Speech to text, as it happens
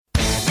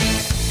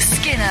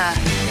Skinner,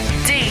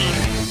 Dean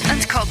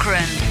and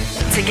Cochrane.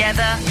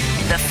 Together,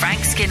 The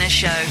Frank Skinner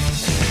Show.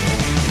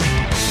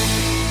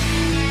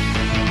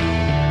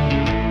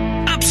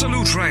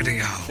 Absolute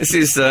Radio. This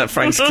is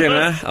Frank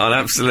Skinner on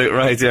Absolute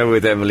Radio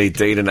with Emily,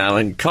 Dean and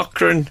Alan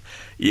Cochrane.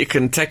 You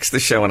can text the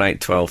show on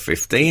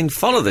 81215,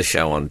 follow the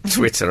show on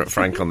Twitter at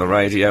Frank on the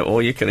Radio,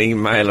 or you can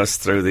email us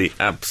through the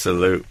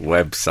Absolute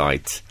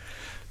website.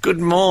 Good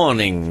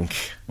morning.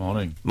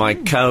 Morning. My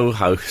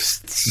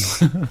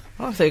co-hosts. I thought you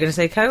were going to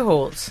say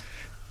cohorts.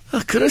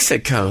 I could have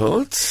said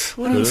cohorts.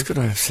 What else could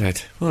I have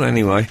said? Well,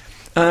 anyway.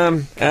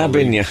 How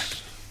been you?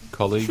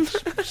 Colleagues,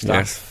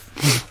 staff.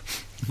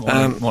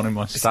 Yes. Morning,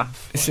 my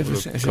staff. Is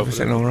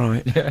everything all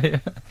right? Yeah.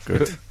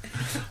 Good.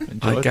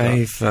 I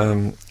gave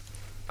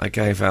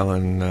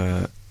Alan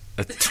a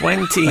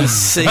 20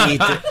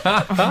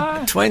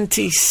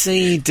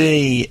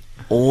 CD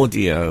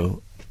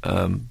audio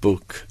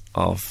book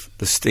of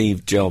the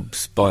Steve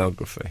Jobs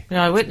biography.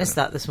 Yeah, I witnessed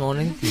that this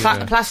morning.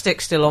 Plastic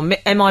still on.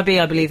 MIB,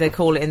 I believe they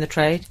call it in the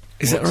trade.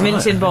 Is it right?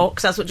 Mint in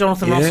box. That's what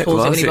Jonathan Ross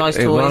calls it when he buys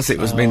toys. It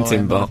was mint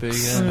in box. MIB,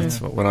 yeah.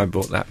 That's when I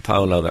bought that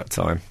polo that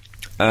time.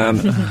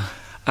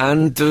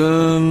 And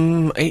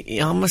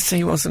I must say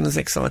he wasn't as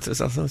excited as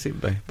I thought he'd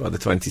be by the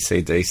 20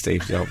 CD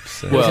Steve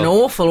Jobs. It was an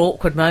awful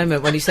awkward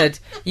moment when you said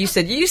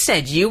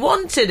you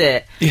wanted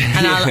it,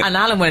 and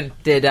Alan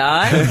went, "Did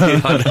I?"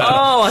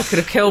 I could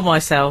have killed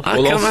myself.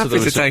 I'm happy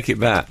to take it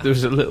back. There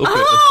was a little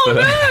bit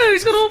no,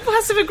 he's got all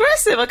passive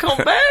aggressive. I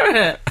can't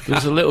bear it. There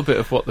was a little bit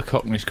of what the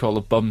Cockneys call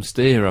a bum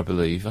steer, I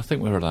believe. I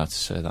think we're allowed to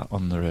say that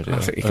on the radio. I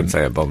think you can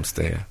say a bum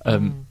steer.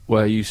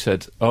 Where you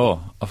said,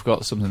 I've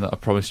got something that I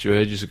promised you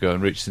ages ago,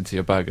 and reached into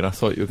your bag, and I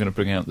thought you were going to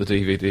bring out the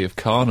DVD of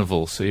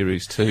Carnival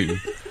Series 2.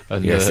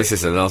 And, yes, this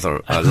is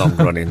another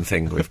long-running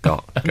thing we've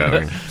got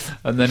going.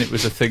 And then it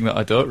was a thing that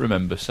I don't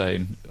remember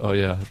saying,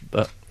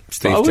 that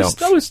Steve Jobs.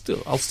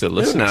 I'll still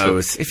listen Who to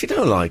knows? If you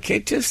don't like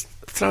it, just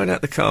throw it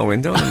out the car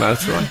window on the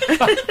motorway.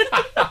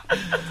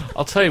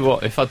 I'll tell you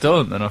what, if I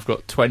don't, then I've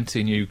got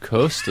 20 new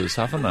coasters,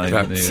 haven't I?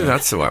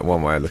 That's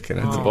one way of looking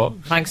at it.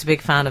 What? Frank's a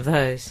big fan of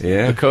those.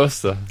 Yeah. The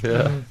coaster,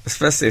 yeah.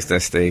 Especially if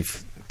they're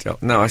Steve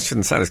Jobs. No, I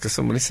shouldn't say this because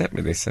somebody sent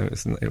me this, so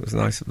it was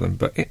nice of them.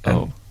 But do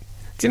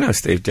you know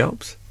Steve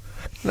Jobs?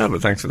 No,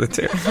 but thanks for the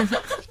tip.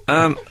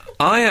 I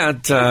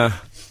had...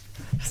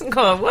 Doesn't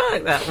quite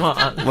work, that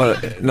one. Well,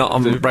 not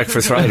on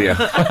breakfast radio.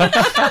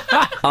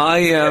 I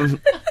had...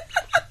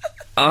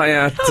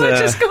 I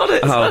just got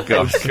it. Oh,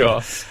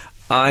 gosh.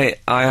 I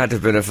had a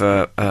bit of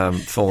a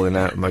falling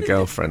out with my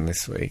girlfriend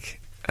this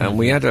week, and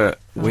we had an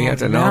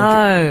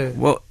argument.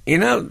 Well,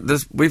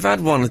 we've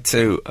had one or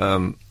two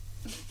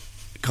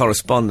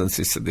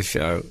correspondences to the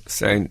show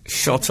saying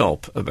 "shut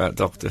up" about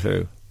Doctor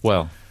Who.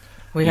 Well,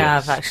 we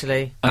have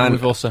actually, and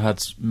we've also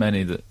had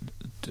many that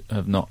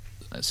have not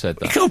said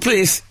that. You can't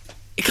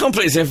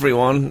please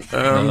everyone.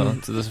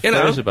 There's a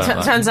phrase about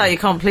that. Turns out you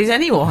can't please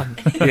anyone.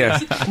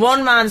 Yes.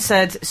 One man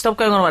said, "Stop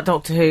going on about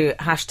Doctor Who."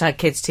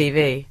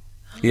 #KidsTV.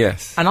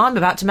 Yes. And I'm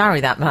about to marry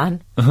that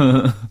man.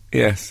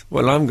 Yes.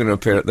 Well, I'm going to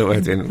appear at the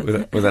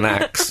wedding with an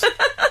axe.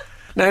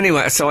 No,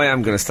 anyway, so I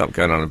am going to stop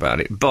going on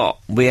about it. But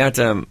we had...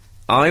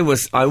 I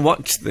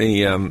watched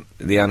the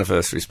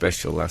anniversary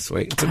special last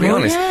week. To be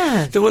honest,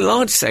 there were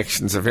large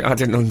sections of it I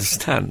didn't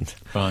understand.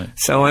 Right.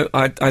 So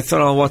I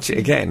thought I'll watch it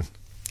again.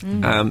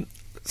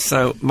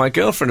 So my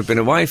girlfriend had been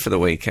away for the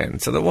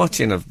weekend, so the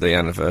watching of the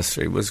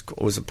anniversary was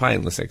a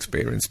painless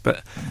experience.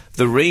 But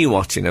the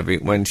re-watching of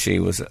it when she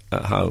was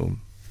at home,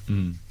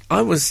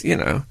 I was,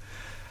 anyway,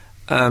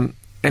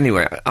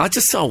 I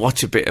just thought I'd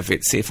watch a bit of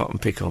it, see if I can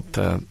pick up...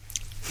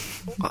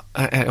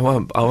 I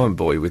won't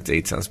bore you with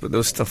details, but there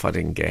was stuff I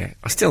didn't get.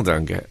 I still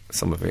don't get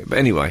some of it. But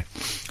anyway,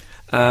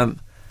 so...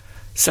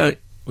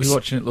 Were you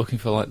watching it looking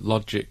for,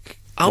 logic?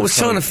 I was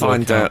trying to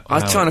find out...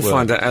 I was trying to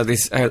find out how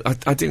this...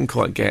 I didn't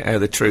quite get how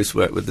the truce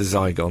worked with the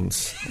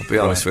Zygons, I'll be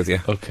honest with you.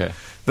 Okay.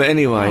 But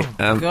anyway,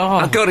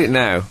 I got it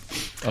now.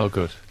 Oh,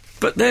 good.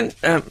 But then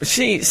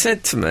she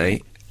said to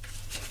me,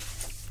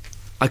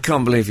 "I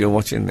can't believe you're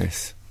watching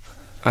this."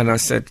 And I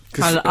said...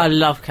 I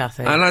love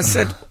Kathy. And I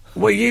said,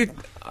 well, you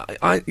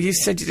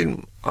said you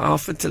didn't... I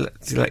offered to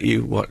let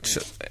you watch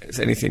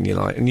anything you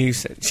like. And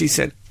she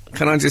said,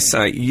 "Can I just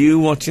say, you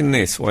watching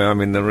this while I'm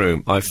in the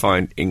room, I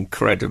find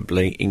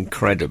incredibly,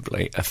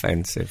 incredibly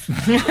offensive." And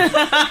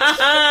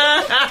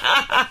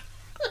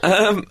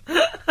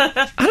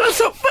I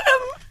thought,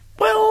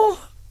 well,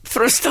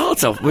 for a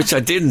start-off, which I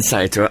didn't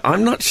say to her,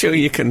 I'm not sure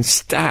you can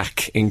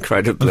stack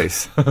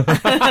incrediblies.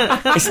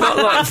 It's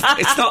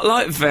not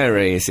like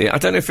very, is it? I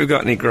don't know if we've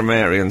got any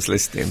grammarians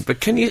listening, but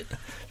can you...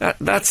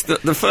 That's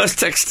the first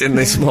text in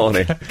this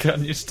morning.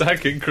 Can you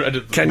stack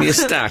incredibly? Can you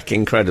stack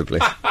incredibly?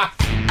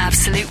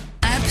 Absolute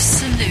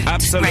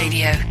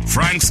Radio.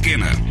 Frank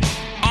Skinner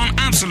on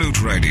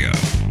Absolute Radio.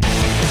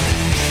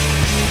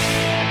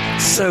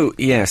 So,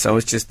 yes, I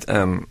was just,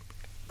 in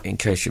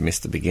case you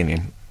missed the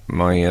beginning,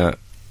 my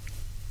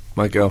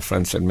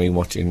girlfriend said me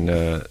watching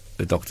the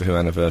Doctor Who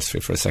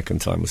anniversary for a second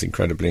time was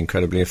incredibly,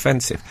 incredibly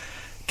offensive.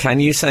 Can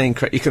you say...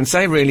 you can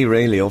say really,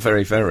 really or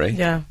very, very.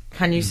 Yeah.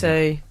 Can you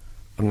say...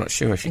 I'm not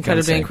sure if you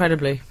Incredibly, can say.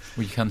 incredibly.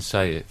 Well, you can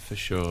say it for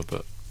sure,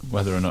 but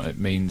whether or not it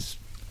means...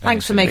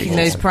 Thanks for anything making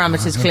those more.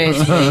 parameters clear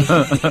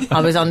to me.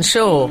 I was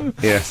unsure.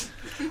 Yes.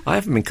 I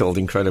haven't been called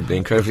incredibly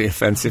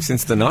offensive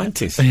since the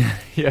 90s.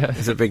 Yeah.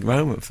 It's a big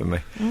moment for me.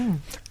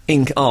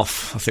 Ink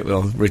off, I think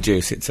we'll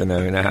reduce it to now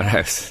in our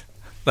house.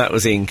 That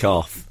was ink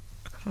off.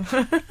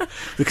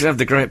 We could have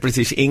the Great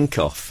British Ink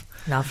Off,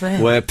 Lovely.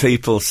 where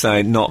people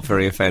say not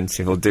very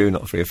offensive or do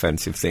not very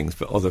offensive things,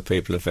 but other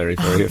people are very,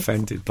 very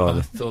offended by I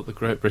them. thought the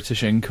Great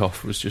British Ink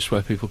Off was just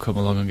where people come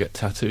along and get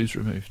tattoos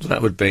removed.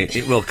 That would be...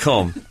 It will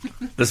come.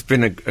 There's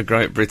been a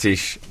Great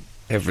British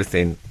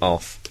everything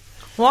off.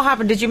 What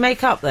happened? Did you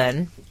make up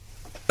then?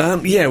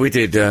 Yeah, we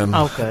did. Good.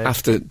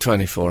 After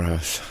 24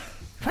 hours.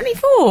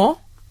 24?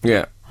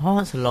 Yeah. Oh,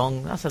 that's a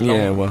long...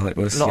 Yeah, well, it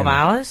was... lot of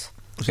hours.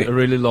 Was it a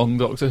really long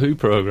Doctor Who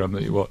programme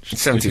that you watched?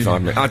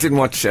 75 minutes. I didn't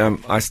watch...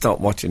 I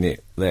stopped watching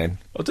it then.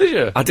 Oh, did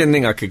you? I didn't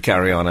think I could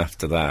carry on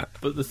after that.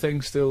 But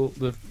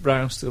the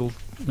row still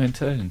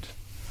maintained.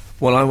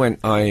 Well,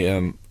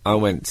 I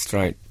went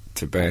straight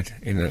to bed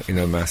in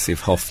a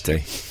massive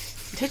hofty,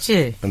 Did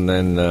you? and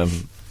then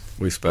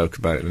we spoke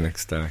about it the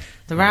next day.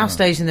 The row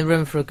stays in the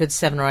room for a good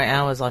 7 or 8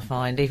 hours, I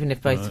find, even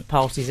if both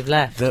parties have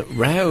left. The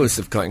rows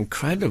have got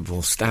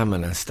incredible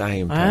stamina,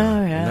 staying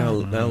power. Oh, yeah.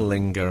 They'll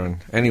linger, and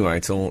anyway,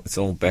 it's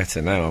all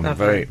better now. I'm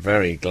Lovely. very,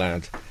 very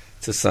glad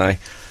to say.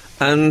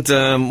 And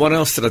what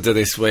else did I do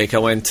this week? I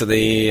went to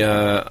the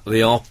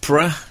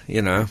opera.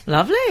 You know,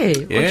 Lovely.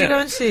 What did Yeah. you go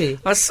and see?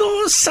 I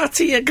saw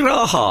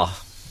Satyagraha.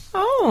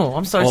 Oh,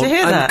 I'm sorry to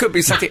hear and that. It could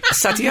be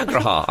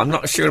Satyagraha. I'm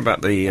not sure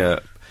about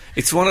the...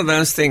 it's one of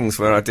those things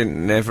where I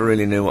never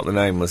really knew what the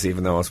name was,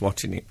 even though I was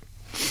watching it.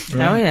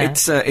 Oh, yeah.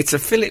 It's a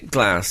Philip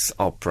Glass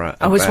opera.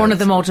 Oh, it's about- one of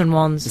the modern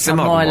ones. It's a I'm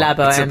modern more a one.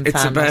 Labo M It's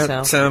fan about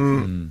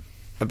myself.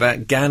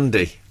 about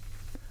Gandhi.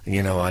 And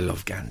you know I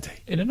love Gandhi.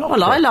 In an opera?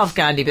 Well, I love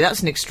Gandhi, but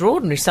that's an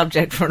extraordinary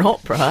subject for an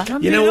opera.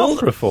 Gandhi You know, in all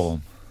opera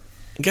form?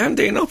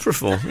 Gandhi in opera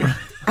form.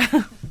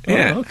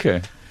 Yeah. Oh,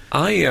 okay.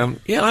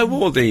 I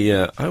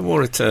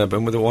wore a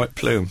turban with a white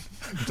plume.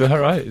 All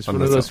right. It's On one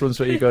the of those top. ones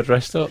where you go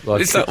dressed up.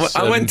 Like It's like,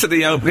 I went to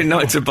the opening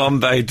night of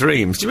Bombay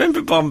Dreams. Do you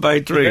remember Bombay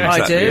Dreams? Yeah, I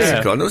that do.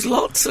 musical? Yeah. And there was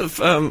lots of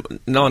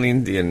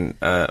non-Indian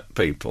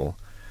people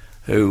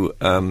who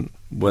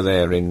were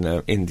there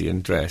in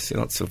Indian dress.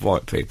 Lots of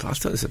white people. I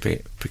thought it was a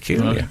bit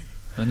peculiar. Right.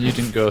 And you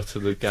didn't go to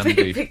the Bit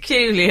Gandhi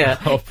peculiar.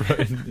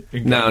 opera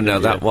in No, Gandhi,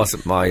 that yeah.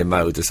 wasn't my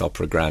modus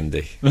opera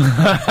grandi.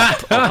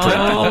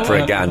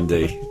 Opera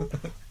Gandhi.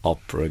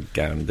 Opera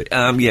Gandhi.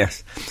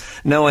 Yes.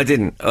 No, I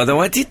didn't.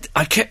 Although I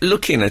kept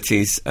looking at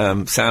his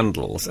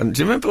sandals. And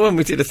do you remember when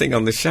we did a thing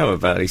on the show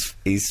about his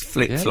Yeah,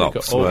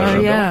 flip-flops they got were,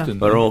 auctioned yeah. off,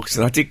 didn't were they?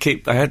 auctioned?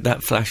 I had that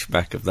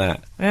flashback of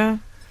that. Yeah.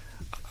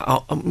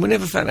 We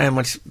never found out how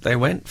much they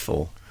went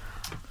for.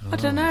 I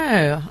don't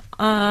know.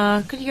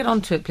 Could you get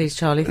onto it, please,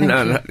 Charlie? Thank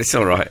No, you. it's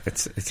all right.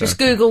 It's Just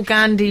Google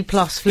Gandhi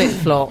plus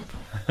flip-flop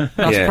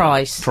plus yeah,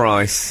 price.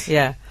 Price.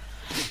 Yeah.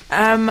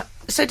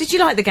 So did you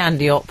like the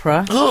Gandhi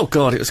opera? Oh,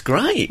 God, it was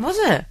great. Was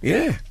it?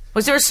 Yeah.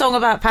 Was there a song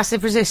about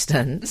passive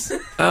resistance?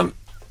 Well,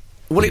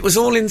 it was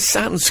all in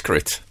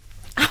Sanskrit.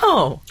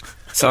 Oh.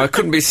 So I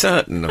couldn't be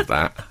certain of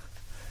that.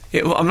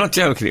 I'm not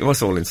joking, it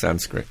was all in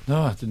Sanskrit.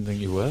 No, I didn't think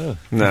you were.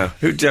 No,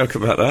 who'd joke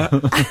about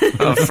that?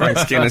 Oh, Frank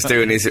Skinner's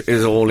doing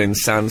his all in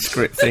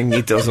Sanskrit thing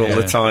he does all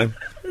the Yeah. time.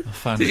 I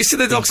found Did you it see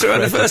the Doctor Who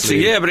anniversary?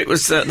 incredibly- Yeah, but it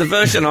was the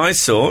version I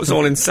saw. It was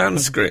all in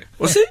Sanskrit.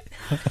 Was it?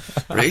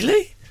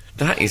 Really?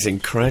 That is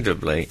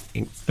incredibly...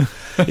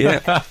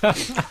 yeah.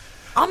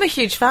 I'm a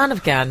huge fan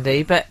of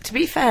Gandhi, but to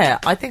be fair,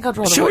 I think I'd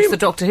rather Sure watch you- the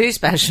Doctor Who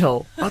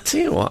special. I'll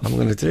tell you what I'm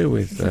going to do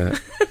with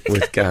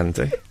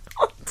Gandhi.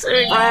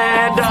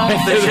 Friend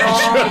of the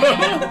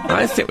show.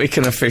 I think we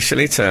can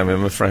officially term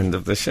him a friend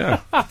of the show.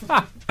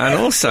 And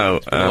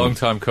also... a long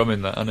time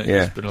coming, that, hasn't it?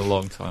 yeah. It's been a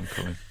long time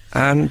coming.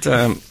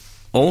 And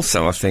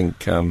also, I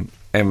think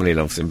Emily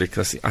loves him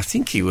because I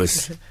think he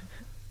was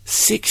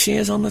 6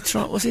 years on the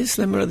trot. Was he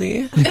Slimmer of the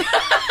Year?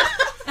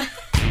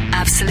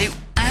 Absolute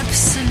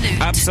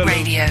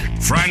Radio.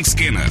 Frank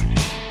Skinner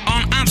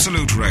on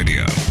Absolute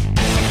Radio.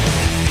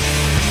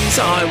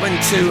 So I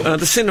went to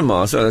the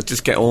cinema, so I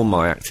just get all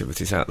my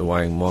activities out of the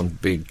way in one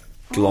big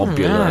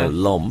globular yeah.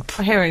 lump.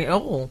 I'm hearing it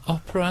all.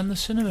 Opera and the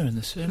cinema in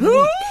the same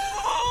week.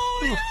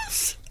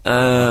 Yes.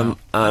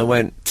 I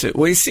went to...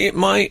 Well, you see,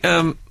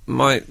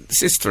 my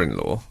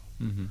sister-in-law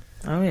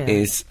Oh, yeah.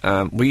 is...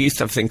 we used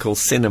to have a thing called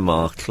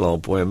Cinema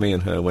Club, where me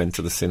and her went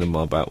to the cinema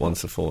about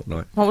once a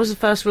fortnight. What was the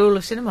first rule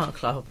of Cinema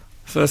Club?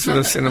 First rule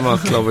of Cinema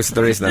Club was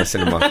there is no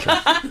cinema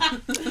club.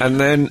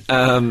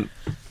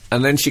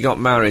 And then she got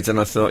married,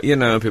 and I thought,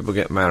 people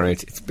get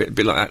married. It's a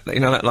bit like that,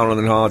 that Laurel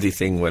and Hardy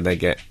thing where they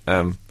get...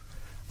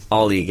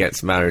 Ollie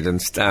gets married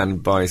and Stan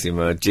buys him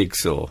a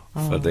jigsaw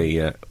for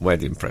the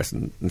wedding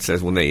present and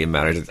says, well, now you're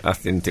married, I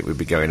didn't think we'd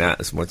be going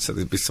out as much, so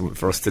there'd be something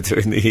for us to do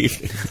in the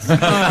evening.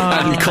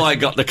 I hadn't quite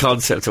got the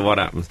concept of what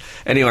happens.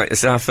 Anyway,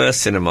 it's our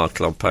first cinema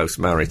club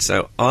post-marriage.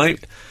 So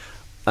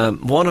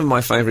one of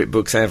my favourite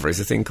books ever is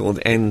a thing called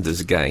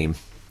Ender's Game.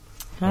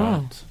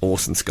 Oh.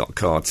 Orson Scott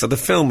Card. So the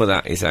film of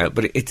that is out,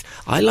 but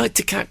I like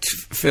to catch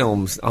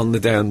films on the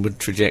downward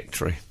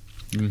trajectory.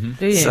 Do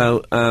you?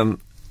 So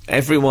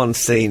everyone's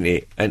seen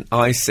it, and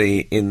I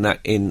see in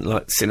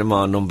like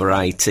cinema number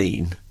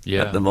 18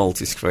 Yeah. at the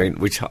multi-screen,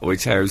 which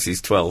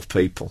houses 12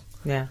 people.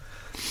 Yeah.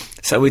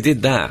 So we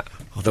did that.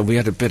 Although we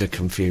had a bit of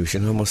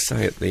confusion, I must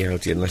say, at the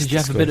Odeon Leicester Did you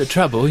have a Square. bit of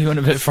trouble? You went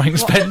a bit Frank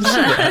Spencer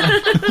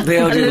there. The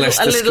Odeon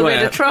Leicester a little Square.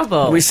 bit of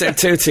trouble. We said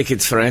 2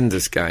 tickets for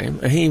Ender's Game,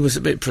 and he was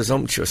a bit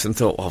presumptuous and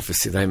thought,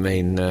 obviously, they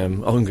mean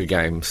Hunger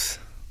Games.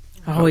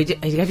 Oh, he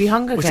gave you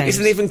Hunger Which Games.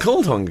 isn't even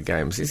called Hunger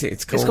Games, is it?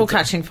 It's called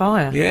Catching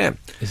Fire. Yeah.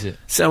 Is it?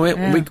 So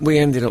Yeah. we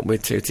ended up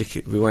with 2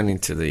 tickets. We went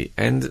into the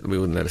end. We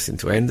wouldn't let us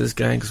into Ender's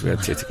Game because we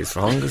had 2 tickets for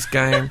Hunger's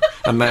Game.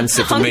 A man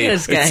said to me,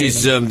 Hunger's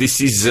Game.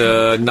 "This is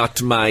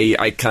not my.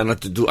 I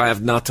cannot do. I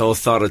have not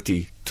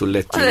authority to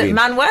let you in."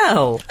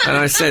 Manuel. And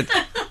I said,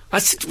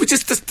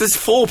 there's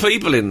 4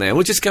 people in there.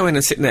 We'll just go in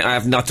and sit in there. I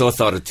have not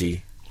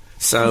authority.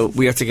 So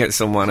we had to get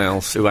someone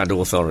else who had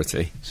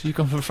authority. So you've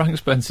gone from Frank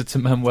Spencer to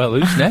Manuel.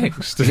 Who's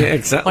next? Yeah,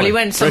 exactly. Well, he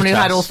went to someone who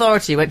had Britas.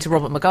 authority. He went to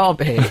Robert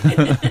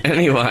Mugabe.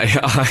 Anyway,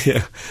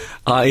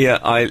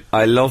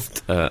 I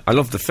loved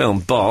the film,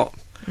 but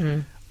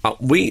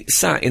we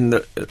sat in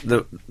the.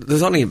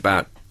 There's only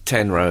about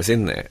 10 rows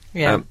in there.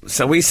 Yeah.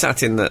 So we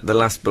sat in the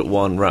last but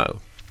one row.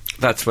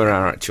 That's where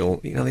our actual,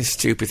 this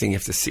stupid thing you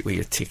have to sit where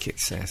your ticket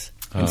says.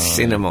 In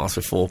cinemas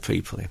with 4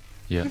 people in.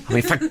 Yeah. I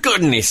mean, for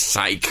goodness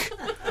sake.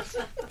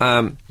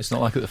 It's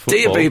not like at the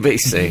Dear football.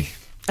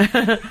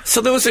 BBC.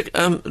 So there was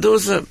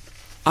a.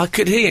 I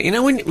could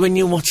hear, when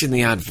you're watching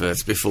the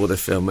adverts before the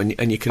film,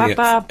 and you can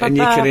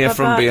hear,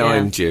 from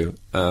behind you.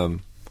 Oh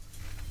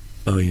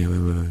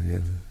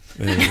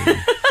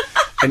yeah.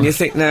 And you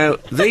think, now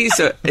these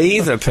are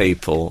either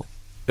people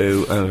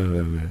who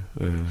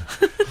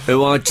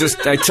are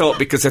just, they talk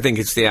because they think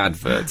it's the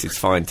adverts. It's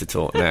fine to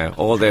talk now,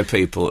 or they're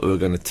people who are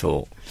going to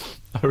talk.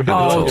 I really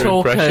Oh, like your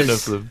impression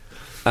talkers. of them.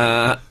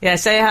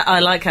 Yeah, I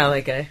like how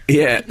they go.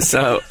 Yeah,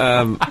 so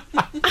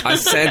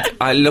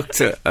I looked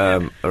at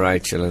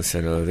Rachel and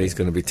said, "Oh, are these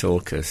going to be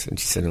talkers?" And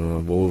she said, "Oh,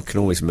 well, we can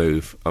always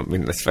move. I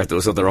mean, let's face it, there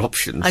was other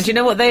options." And do you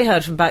know what they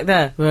heard from back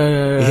there?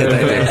 Yeah, they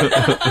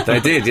did. They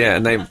did, yeah,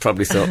 and they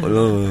probably thought,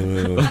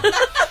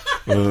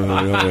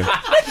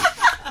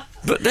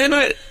 But then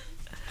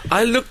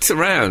I looked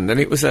around, and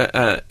it was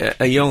a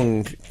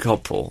young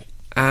couple,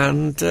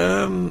 and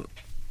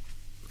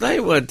they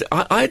were.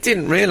 I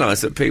didn't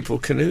realise that people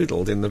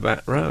canoodled in the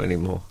back row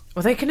anymore.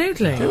 Were they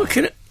canoodling? They were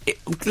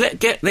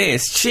get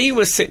this. She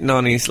was sitting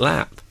on his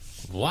lap.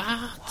 What?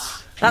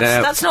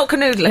 That's not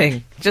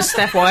canoodling. Just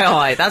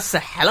FYI, that's a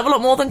hell of a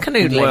lot more than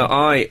canoodling. Well,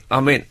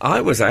 I mean, I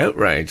was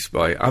outraged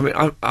by it. I mean,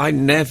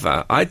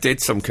 I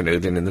did some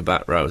canoodling in the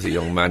back row as a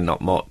young man,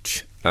 not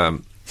much.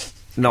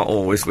 Not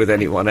always with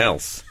anyone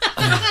else.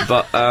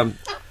 But, oh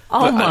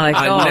but my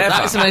I God, never-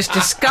 that is the most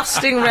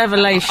disgusting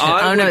revelation.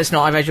 I No, would- it's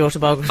not. I read your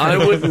autobiography. I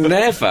would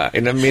never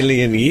in a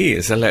million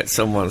years have let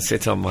someone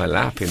sit on my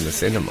lap in the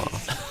cinema.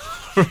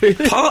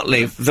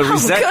 Partly the,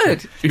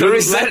 good. You the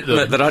wouldn't let resentment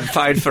them? that I'd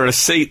paid for a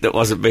seat that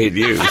wasn't being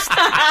used.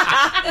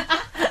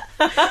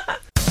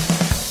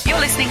 You're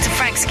listening to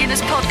Frank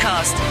Skinner's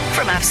podcast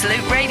from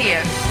Absolute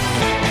Radio.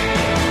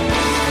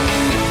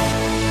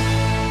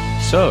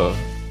 So,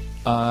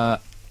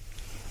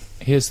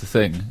 here's the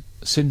thing.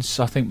 Since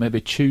I think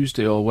maybe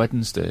Tuesday or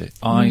Wednesday,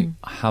 I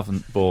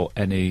haven't bought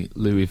any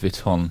Louis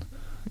Vuitton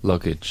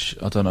luggage.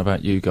 I don't know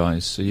about you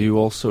guys. Are you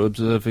also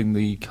observing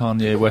the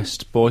Kanye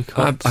West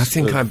boycott? I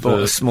think I bought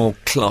of, a small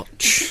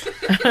clutch.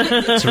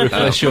 to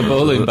replace your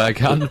bowling bag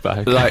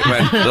handbag.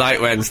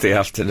 like Wednesday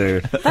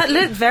afternoon. That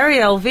looked very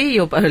LV,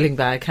 your bowling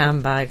bag,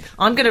 handbag.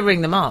 I'm going to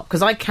ring them up,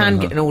 because I can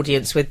get an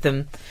audience with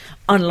them,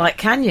 unlike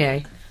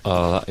Kanye.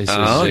 Oh, that is a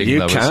Oh, zing, you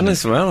though, can isn't it?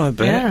 as well, I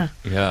bet.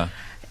 Yeah.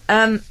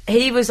 Yeah.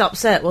 He was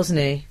upset, wasn't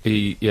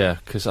he?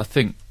 Because I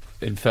think,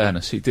 in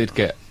fairness, he did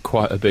get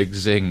quite a big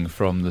zing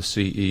from the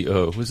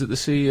CEO. Was it the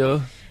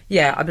CEO?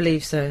 Yeah, I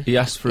believe so. He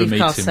asked for a Yves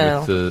meeting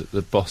Carcel. with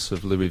the boss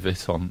of Louis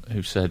Vuitton,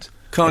 who said...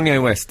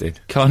 Kanye West did.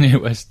 Kanye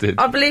West did.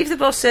 I believe the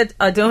boss said,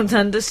 "I don't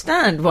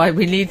understand why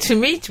we need to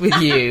meet with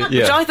you,"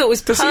 which I thought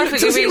was perfectly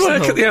Does he reasonable.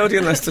 work at the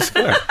Odeon Leicester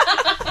Square?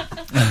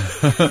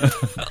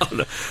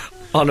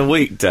 on a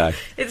weekday.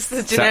 It's the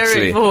It's generic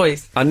actually-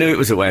 voice. I knew it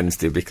was a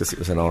Wednesday because it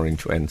was an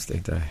Orange Wednesday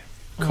day.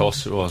 Of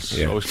course it was.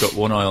 Yeah. Always got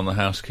one eye on the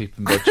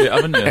housekeeping budget,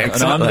 haven't you? And I'm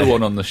Exactly. the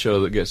one on the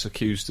show that gets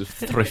accused of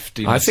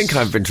thriftiness. I think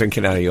I've been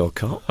drinking out of your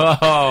cup.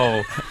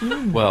 Oh,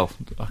 well,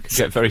 I could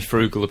get very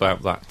frugal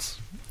about that.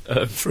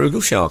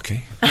 Frugal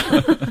Sharky.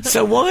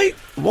 So why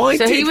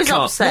So did he was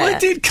upset. Why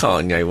did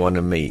Kanye want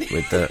to meet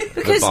with the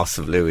Because boss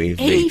of Louis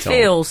He Vuitton?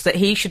 feels that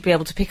he should be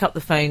able to pick up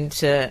the phone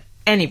to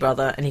any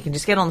brother, and he can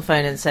just get on the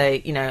phone and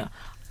say,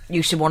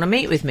 you should want to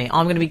meet with me.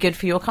 I'm going to be good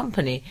for your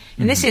company.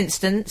 In this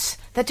instance,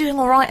 they're doing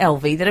all right,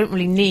 LV. They don't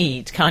really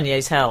need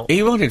Kanye's help.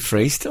 He wanted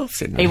free stuff,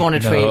 didn't he? He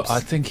wanted No, freaks. I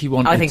think he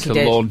wanted he to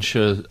did. launch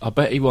a... I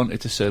bet he wanted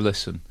to say,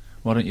 listen,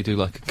 why don't you do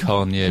like a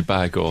Kanye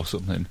bag or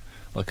something?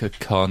 Like a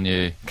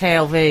Kanye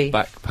KLV.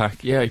 backpack.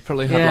 Yeah, he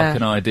probably had Yeah. like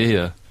an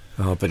idea.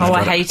 Oh, but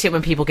I hate it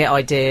when people get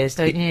ideas,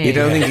 don't you? You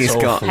don't think he's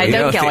awful. got... Hey, you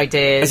don't get think-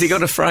 ideas. Has he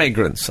got a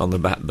fragrance on the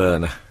back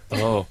burner?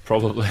 Oh,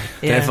 probably.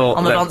 Yeah, Therefore,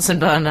 on the they- Bunsen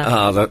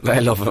burner.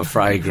 They love a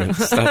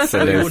fragrance. That's the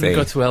He new wouldn't thing.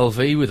 go to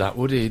LV with that,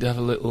 would he? He'd have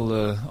a little,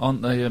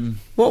 aren't they?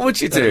 What would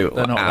you do,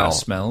 They're not Al? that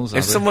smells, are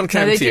If they? someone No,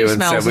 came they to you do and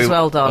smells said... as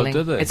well, darling.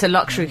 do they? It's a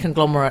luxury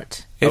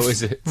conglomerate. if- Oh,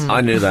 is it?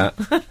 I knew that.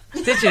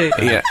 Did you?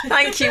 Yeah.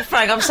 Thank you,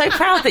 Frank. I'm so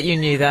proud that you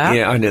knew that.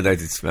 Yeah, I knew they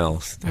did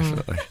smells,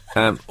 definitely.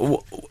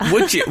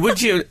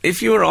 Would you,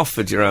 if you were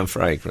offered your own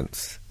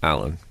fragrance,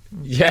 Alan?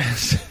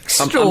 Yes.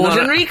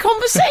 Extraordinary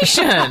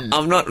conversation.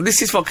 I'm not.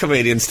 This is what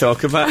comedians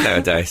talk about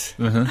nowadays.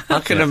 I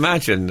can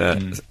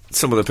imagine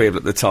some of the people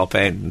at the top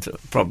end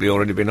have probably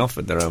already been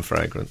offered their own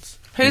fragrance.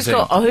 Who's You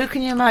think? got? Oh, who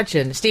can you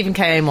imagine? Stephen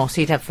K. Amos.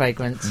 He'd have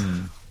fragrance.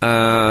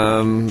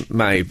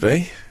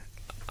 Maybe.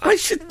 I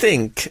should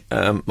think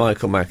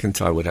Michael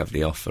McIntyre would have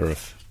the offer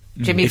of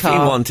Jimmy if he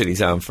Carr. wanted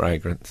his own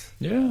fragrance.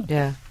 Yeah.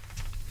 Yeah.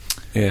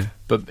 Yeah,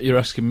 But you're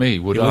asking me,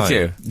 would Would I?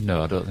 you?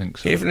 No, I don't think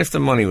so. even if the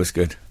money was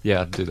good.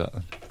 Yeah, I'd do that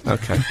then.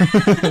 Okay.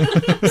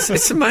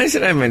 It's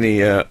amazing how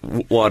many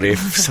what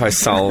ifs I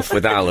solve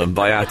with Alan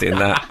by adding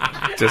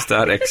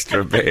that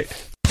extra bit.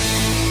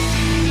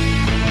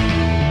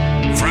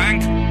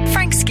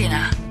 Frank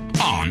Skinner.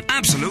 on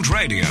Absolute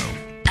Radio.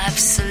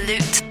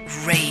 Absolute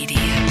Radio.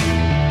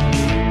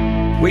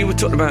 We were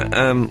talking about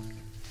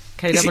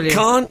is it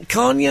KW.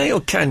 Kanye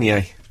or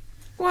Kanye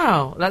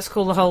Wow, let's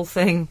call the whole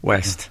thing.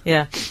 West?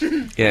 Yeah.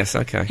 Yes,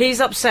 okay. He's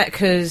upset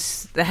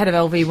because the head of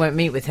LV won't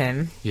meet with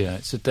him. Yeah,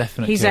 it's a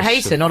definite He's a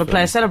case hater, of, not a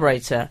player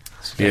celebrator.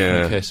 It's a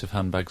definite Yeah. case of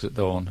handbags at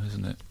dawn,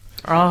 isn't it?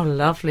 Oh,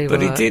 lovely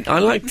But he work. did. I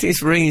liked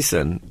his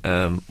reason.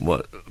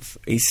 What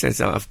he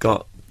says, I've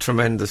got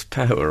tremendous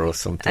power or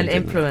something. And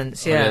didn't he?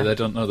 influence, Oh, yeah. they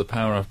don't know the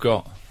power I've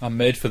got. I'm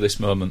made for this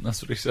moment,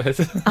 that's what he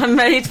said. I'm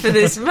made for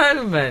this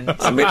moment.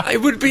 I mean, it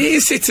would be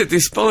easy to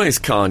despise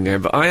Kanye,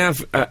 but I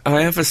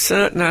have a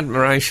certain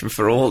admiration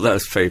for all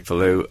those people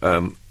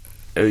who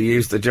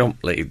use the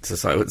jump leads,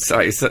 as I would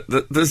say. So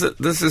there's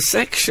a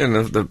section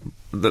of the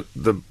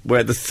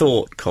where the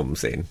thought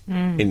comes in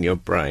your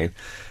brain,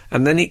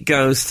 and then it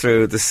goes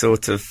through the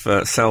sort of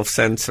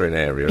self-censoring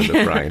area of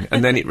the brain,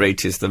 and then it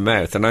reaches the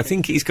mouth. And I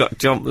think he's got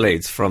jump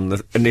leads from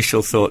the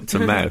initial thought to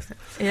mouth.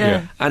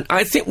 Yeah. And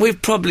I think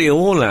we've probably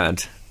all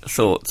had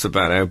thoughts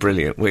about how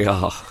brilliant we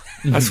are.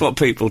 That's what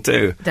people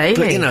do. Daily.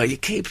 But, you know, you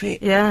keep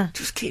it... Yeah.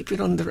 Just keep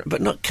it under...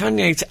 But not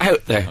Kanye, it's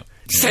out there.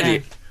 Said Yeah.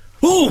 it.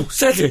 Oh,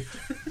 said it.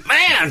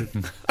 Man,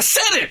 I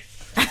said it.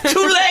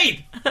 Too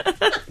late.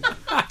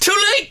 Too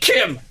late,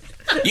 Kim.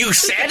 You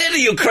said it? Are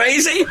you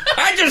crazy?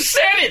 I just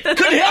said it.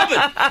 Couldn't help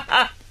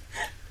it.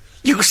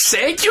 You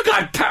said you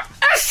got power.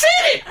 I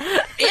said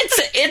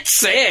it. It's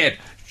said.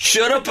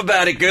 Shut up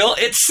about it, girl.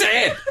 It's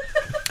said.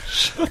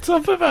 Shut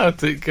up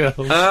about it, girl.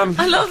 I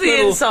love the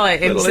Little-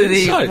 insight into little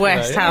the insight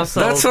West there, yeah.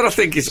 household. That's what I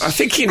think. I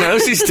think he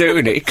knows he's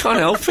doing it. He can't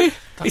help it.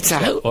 It's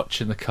out.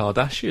 Watching the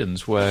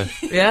Kardashians, where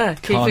Yeah,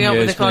 keeping up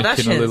with the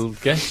Kanye's making a Kardashians. little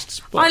guest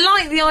spot. I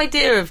like the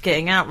idea of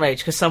getting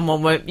outraged because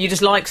someone won't... You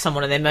just like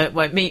someone and they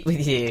won't meet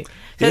with you.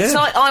 So it's Yeah.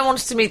 like I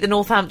wanted to meet the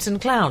Northampton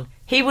clown.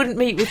 He wouldn't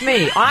meet with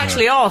me. I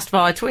actually asked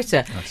via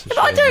Twitter. That's a But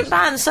I shame, don't isn't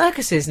ban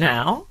circuses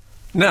now.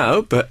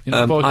 No, but You're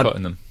not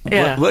boycotting them.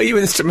 Yeah. were you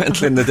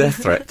instrumental in the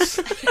death threats?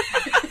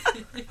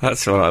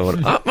 That's what I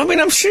want. I mean,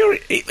 I'm sure.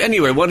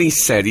 Anyway, what he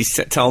said,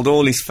 told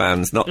all his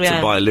fans not Yeah.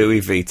 to buy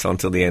Louis Vuitton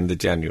until the end of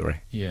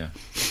January. Yeah.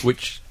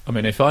 Which, I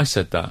mean, if I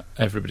said that,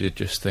 everybody would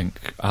just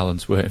think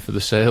Alan's waiting for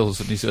the sales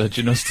and he's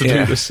urging us to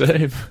Yeah. do the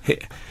same.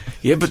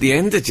 Yeah, but the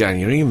end of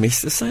January, you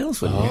miss the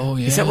sales, wouldn't Oh,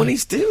 you? Is that yeah. what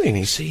he's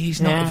doing? See,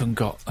 he's not Yeah. even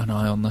got an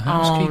eye on the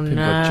housekeeping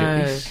no.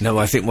 budget. No,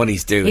 I think what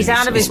he's doing. He's is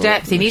out of his sort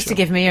depth. He needs to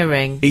give me a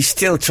ring. He's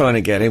still trying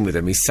to get in with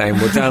him. He's saying,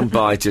 "Well, don't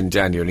buy in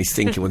January," and he's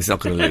thinking, "Well, he's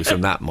not going to lose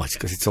them that much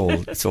because it's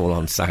all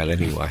on sale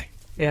anyway."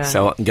 Yeah.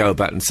 So I can go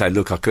back and say,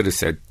 "Look, I could have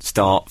said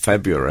start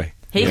February,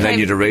 He and then claimed-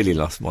 you'd have really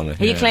lost money."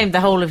 He claimed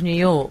the whole of New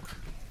York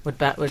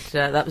that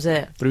was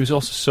it. But he was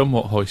also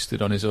somewhat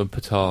hoisted on his own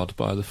petard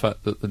by the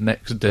fact that the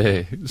next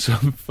day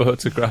some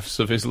photographs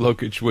of his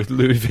luggage with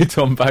Louis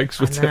Vuitton bags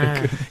were No.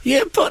 taken.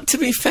 Yeah, but to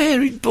be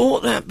fair, he'd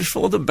bought that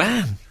before the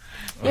ban.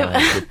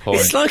 Oh, good point.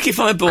 It's like if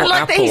I bought I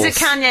like apples. that he's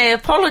a Kanye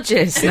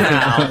apologist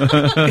now.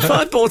 If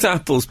I bought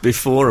apples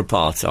before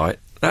apartheid,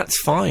 that's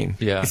fine.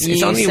 Yeah. It's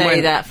You only say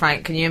when that,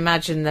 Frank. Can you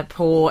imagine the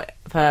poor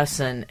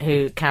person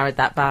who carried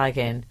that bag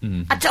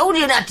in? I told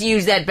you not to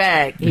use that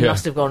bag. He Yeah.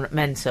 must have gone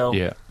mental.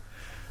 Yeah.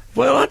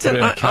 Well, I Put it don't.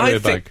 in a I carrier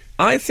think. bag.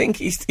 I think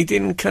he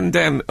didn't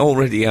condemn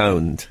already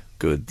owned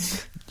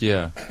goods.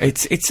 Yeah.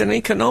 It's an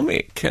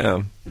economic.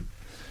 Okay.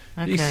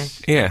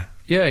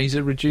 He's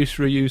a reduce,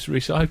 reuse,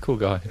 recycle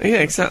guy. Yeah,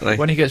 exactly.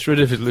 When he gets rid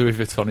of his Louis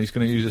Vuitton, he's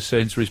going to use a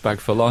Sainsbury's bag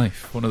for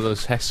life. One of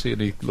those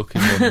Hessian-y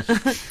looking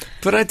ones.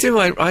 But I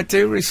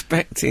do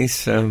respect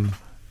his.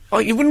 Oh,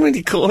 you wouldn't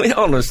really call it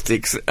honesty.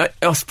 'Cause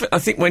I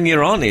think when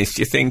you're honest,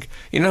 you think,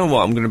 you know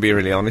what, I'm going to be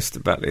really honest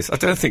about this. I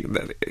don't think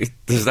that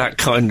there's that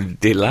kind of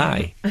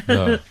delay.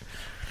 No.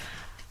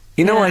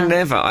 You know,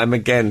 Yeah. I'm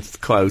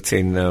against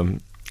quoting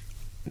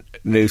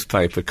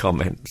newspaper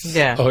comments.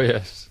 Yeah. Oh,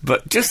 yes.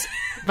 But just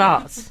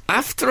But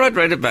after I'd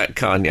read about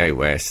Kanye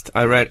West,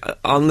 I read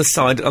on the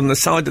side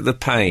of the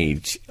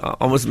page,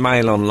 on was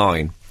Mail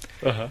Online.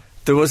 Uh-huh.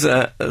 There was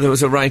a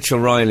Rachel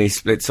Riley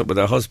splits up with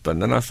her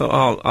husband, and I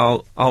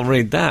thought, I'll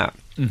read that.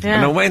 Yeah.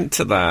 And I went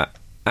to that,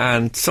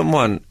 and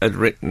someone had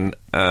written,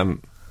 there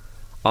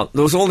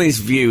was all these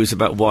views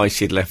about why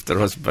she'd left her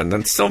husband,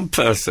 and some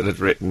person had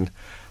written,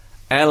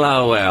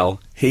 LOL,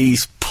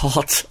 he's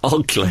pot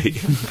ugly.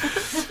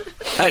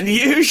 And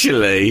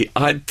usually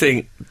I'd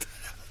think,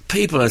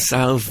 people are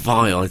so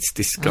vile, it's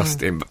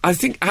disgusting. But I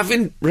think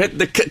having read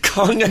the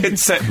Kanye had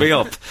set me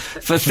up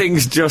for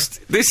things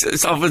this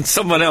is often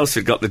someone else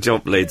who'd got the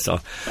jump leads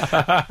on.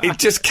 It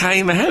just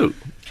came out.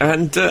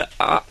 And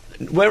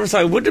whereas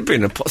I would have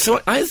been so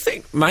I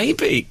think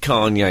maybe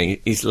Kanye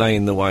is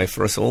laying the way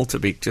for us all to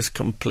be just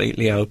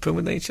completely open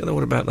with each other.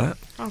 What about that?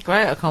 oh,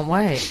 great! I can't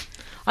wait.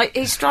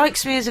 He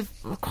strikes me as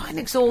quite an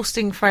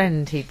exhausting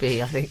friend. He'd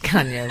be, I think,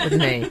 Kanye,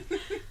 wouldn't he?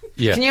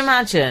 Yeah. Can you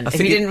imagine if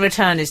he didn't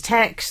return his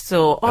texts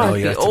or? Oh,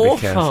 you it'd have be to awful.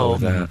 be careful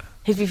with that.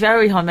 He'd be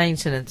very high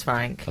maintenance,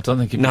 Frank. I don't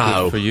think he'd be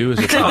good for you as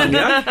a pal.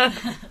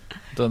 Kanye? I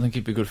don't think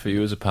he'd be good for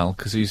you as a pal,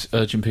 because he's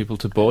urging people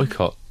to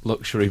boycott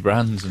luxury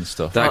brands and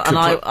stuff. That could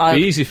I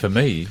be easy for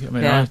me. I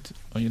mean, Yeah.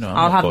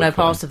 I'll have no boycotting.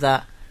 part of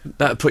that.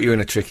 That'd put you in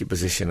a tricky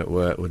position at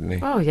work, wouldn't he?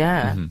 Oh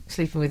yeah,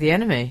 sleeping with the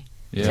enemy.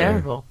 Yeah.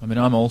 Terrible. I mean,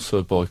 I'm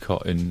also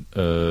boycotting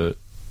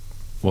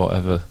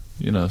whatever,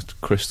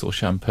 Crystal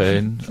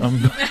champagne. I'm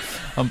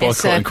It's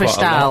boycotting quite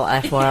Cristal, a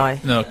lot.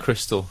 FYI. No,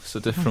 Crystal. It's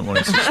a different one.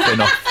 It's a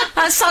spin-off.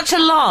 That's such a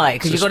lie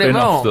because you It's a got it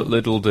spin-off wrong.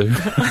 that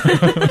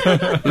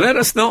Lidl do. Let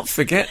us not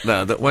forget,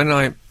 though, that when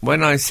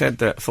I said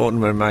that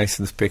Fortnum and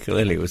Mason's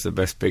Piccadilly was the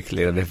best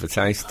Piccadilly I'd ever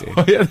tasted,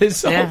 Oh, yeah, they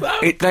sold Yeah.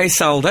 that. they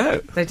sold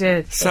out. They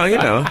did. So,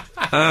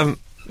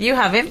 You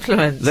have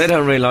influence. they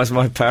don't realise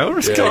my power,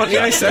 as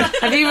Kanye said.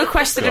 Have you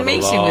requested a Got a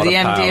meeting lot with the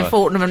of MD of power.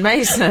 Fortnum and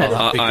Mason?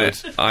 That'd be I good.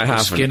 haven't.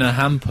 Skinner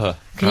hamper.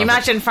 Can you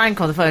imagine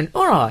Frank on the phone?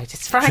 All right,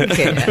 it's Frank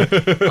here.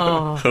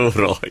 Oh. All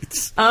right.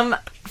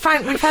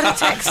 Frank, we've had a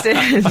text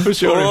in. That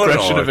was your All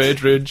impression right. of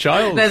Adrian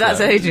Childs. No, that's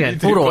there. Adrian.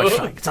 All right,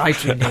 Frank, it's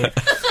Adrian here.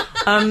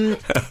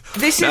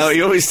 This is... No,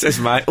 he always says,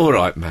 mate. All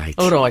right, mate.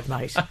 All right,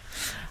 mate.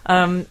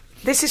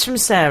 This is from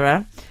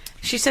Sarah.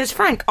 She says,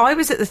 Frank, I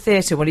was at the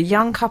theatre when a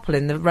young couple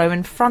in the row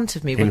in front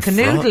of me were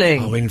canoodling.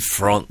 Front? Oh, in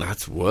front,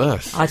 that's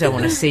worse. I don't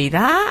want to see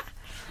that.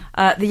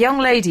 The young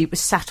lady was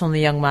sat on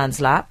the young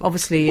man's lap,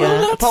 obviously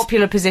a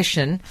popular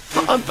position,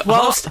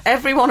 whilst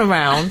everyone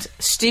around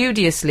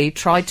studiously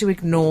tried to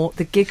ignore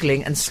the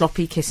giggling and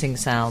sloppy kissing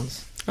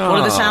sounds. What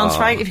are the sounds,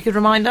 Frank, if you could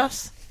remind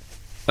us?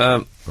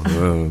 I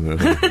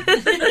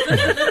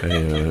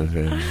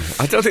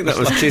don't think that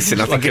was kissing.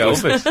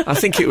 I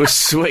think it was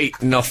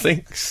sweet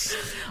nothings.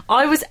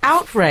 I was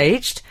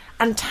outraged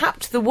and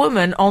tapped the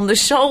woman on the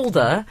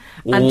shoulder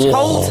and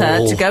told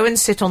her to go and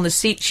sit on the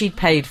seat she'd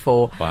paid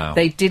for. Wow.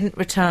 They didn't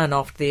return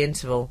after the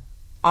interval.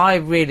 I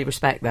really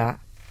respect that.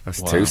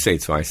 That's Wow. 2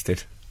 seats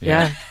wasted.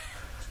 Yeah.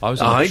 I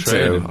was on a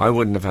train. I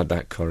wouldn't have had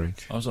that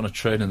courage. I was on a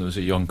train and there was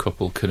a young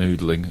couple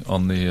canoodling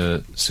on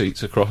the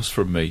seats across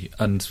from me,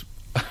 and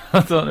I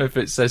don't know if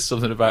it says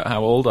something about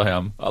how old I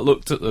am. I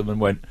looked at them and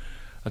went,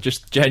 I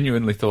just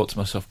genuinely thought to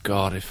myself,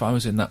 God, if I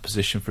was in that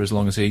position for as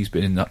long as he's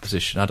been in that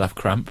position, I'd have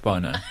cramp by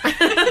now.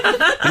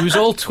 He was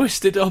all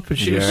twisted up and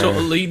she was sort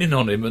of leaning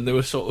on him and they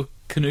were sort of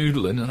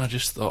canoodling, and I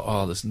just thought,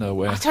 oh, there's no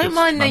way I don't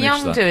mind the manage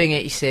young that. doing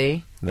it, you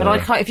see. But No. I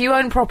can't, if you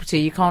own property,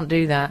 you can't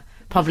do that.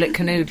 Public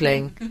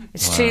canoodling.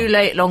 It's too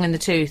late, long in the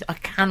tooth. I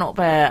cannot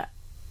bear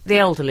the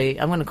elderly,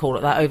 I'm going to call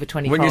it that, over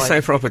 25. When you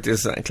say property,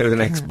 does that include an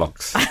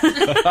Xbox?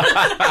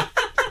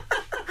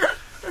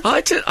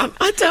 I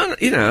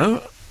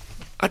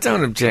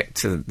don't object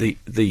to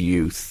the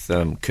youth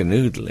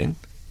canoodling,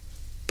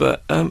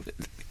 but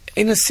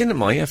in a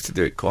cinema you have to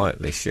do it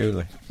quietly,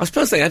 surely. I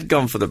suppose they had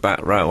gone for the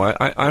back row.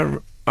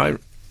 I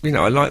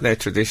like their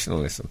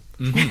traditionalism.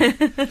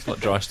 It's like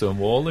dry stone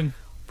walling,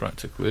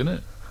 practically, isn't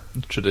it?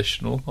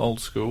 Traditional,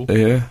 old school.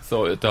 Yeah.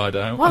 Thought it died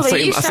out. Well, I they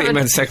think used to have you a-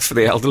 meant sex for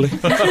the elderly.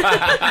 Frank,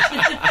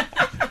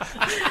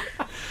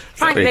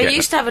 There you they go.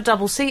 used to have a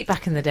double seat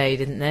back in the day,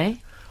 didn't they?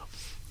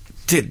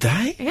 Did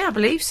they? Yeah, I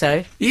believe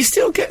so. You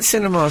still get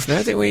cinemas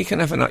now, don't we? You can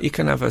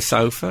have a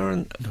sofa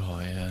and Oh,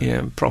 yeah.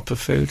 and proper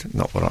food.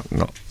 Not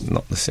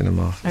the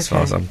cinema, as far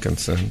Okay. as I'm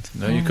concerned.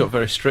 No, you've got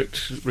very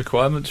strict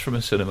requirements from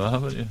a cinema,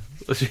 haven't you?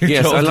 As you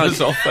Yes, told I like-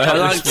 us off I air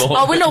like- this morning.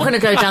 Oh, we're not going to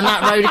go down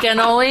that road again,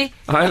 are we?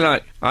 I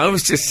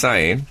was just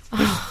saying.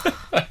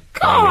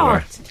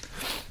 God!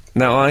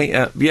 No,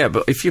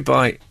 but if you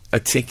buy a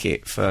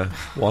ticket for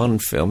one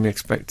film, you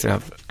expect to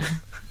have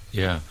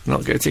Yeah.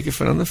 not get a ticket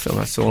for another film.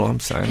 That's all I'm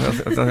saying. I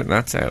don't think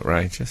that's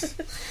outrageous.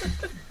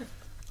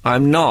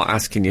 I'm not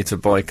asking you to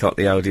boycott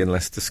the Odeon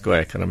Leicester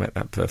Square. Can I make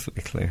that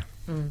perfectly clear?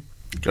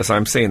 Because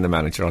I'm seeing the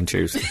manager on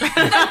Tuesday.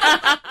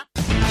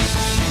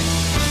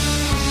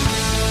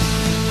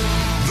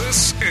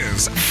 This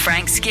is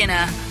Frank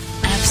Skinner,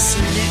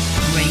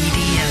 Absolute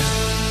Radio.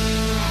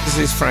 This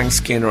is Frank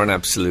Skinner on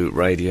Absolute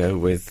Radio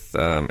with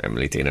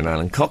Emily Dean and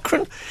Alan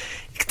Cochrane.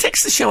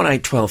 text the show on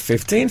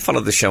 81215, follow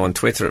the show on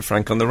Twitter at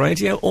Frank on the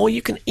Radio, or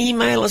you can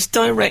email us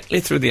directly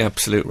through the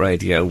Absolute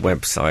Radio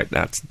website.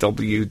 That's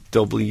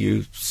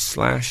www/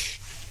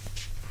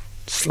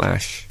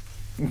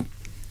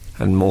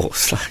 and more /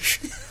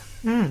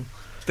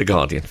 The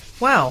Guardian.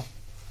 Well,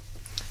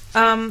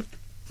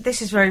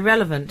 this is very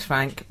relevant,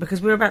 Frank,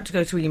 because we're about to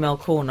go to email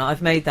corner.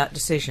 I've made that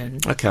decision.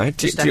 Okay.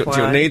 Do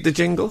you need the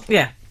jingle?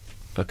 Yeah.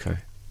 Okay.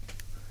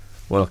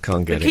 Well, I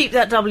can't get it. Keep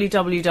that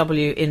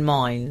www in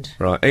mind.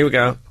 Right, here we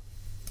go.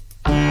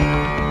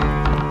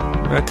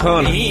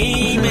 Corner.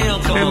 Email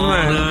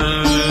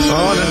corner.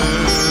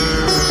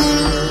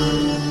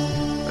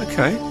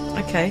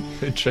 Okay.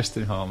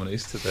 Interesting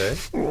harmonies today.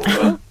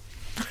 A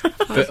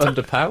bit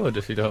underpowered,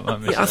 if you don't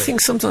mind me saying. I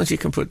think sometimes you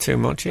can put too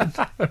much in.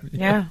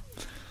 Yeah.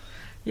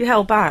 You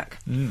held back.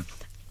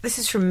 This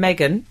is from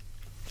Megan.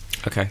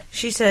 Okay.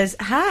 She says,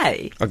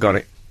 "Hey, I got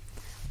it.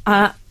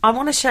 I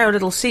want to share a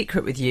little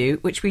secret with you,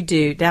 which we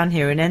do down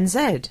here in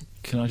NZ."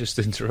 Can I just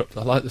interrupt?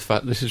 I like the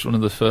fact this is one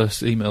of the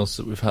first emails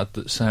that we've had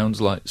that sounds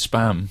like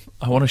spam.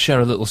 I want to share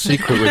a little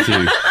secret with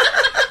you.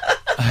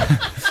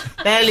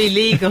 Barely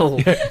legal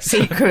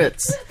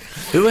secrets.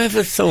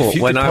 Whoever thought If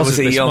you when I was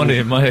a this young... money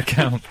in my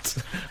account,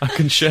 I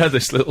can share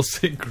this little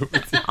secret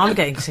with you. I'm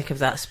getting sick of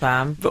that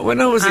spam. But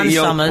when I was Ann a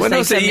young... Summers, when I they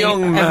was a send me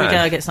young every day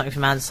I man... get something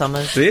from Ann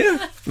Summers. Do you?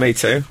 Me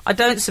too. I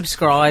don't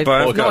subscribe.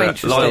 But I've not got a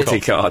interested. loyalty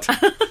card.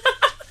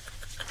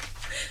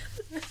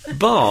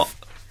 But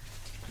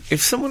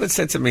if someone had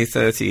said to me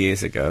 30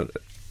 years ago,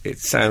 it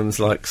sounds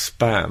like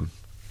spam,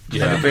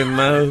 I'd have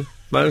been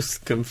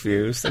most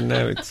confused, and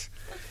now it's...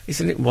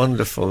 Isn't it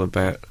wonderful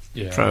about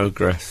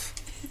progress?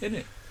 Isn't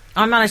it?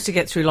 I managed to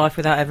get through life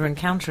without ever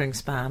encountering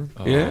spam.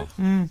 Oh. Yeah?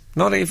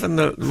 Not even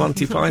the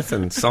Monty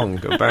Python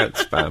song about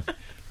spam.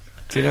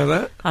 Do you know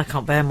that? I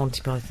can't bear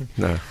Monty Python.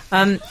 No.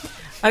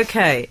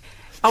 Okay.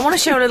 I want to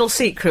share a little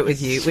secret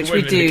with you, which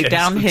we do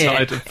down here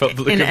in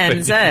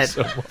NZ.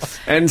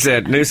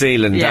 NZ, New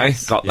Zealand,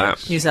 Yes. Got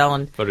that. New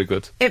Zealand. Very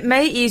good. It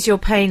may ease your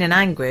pain and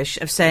anguish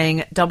of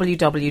saying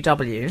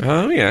www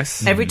Oh,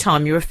 yes. every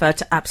time you refer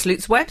to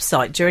Absolute's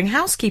website during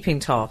housekeeping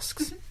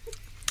tasks.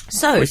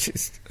 So, Which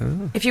is...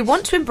 Oh. if you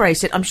want to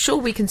embrace it, I'm sure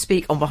we can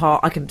speak on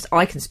behalf... I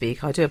can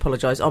speak, I do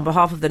apologise, on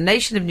behalf of the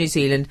nation of New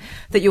Zealand,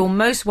 that you're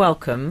most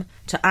welcome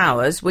to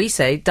ours. We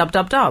say dub.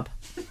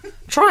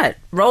 Try it.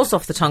 Rolls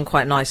off the tongue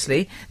quite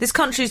nicely. This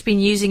country's been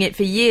using it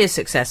for years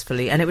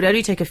successfully, and it would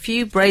only take a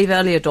few brave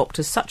early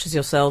adopters such as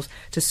yourselves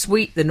to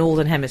sweep the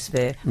Northern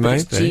Hemisphere with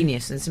its Maybe.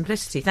 genius and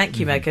simplicity. Thank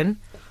you, Megan.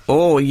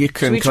 Or you Shall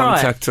can we try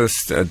contact us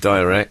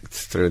direct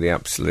through the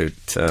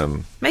Absolute...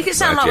 Make it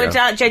sound radio. like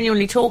we're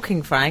genuinely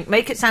talking, Frank.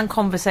 Make it sound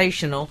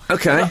conversational.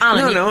 Okay. Well,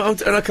 Alan,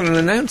 I like an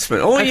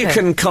announcement. Or you Okay.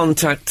 can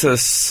contact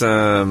us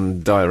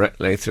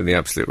directly through the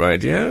Absolute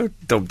Radio.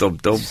 Dub.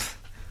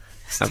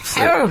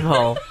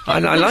 Terrible. I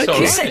like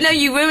You it. said, no,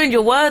 you ruined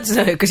your words,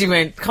 though, because you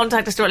went,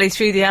 contact us directly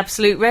through the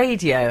Absolute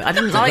Radio. I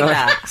didn't like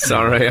that.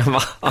 Sorry, I'm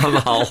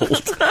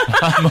old.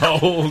 I'm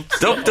old.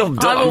 Dub.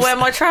 I will wear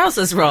my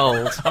trousers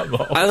rolled.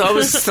 I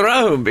was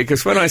thrown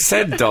because when I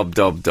said dub,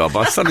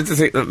 I started to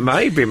think that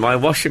maybe my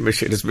washing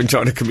machine has been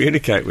trying to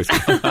communicate with me.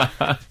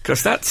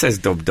 Because that says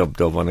dub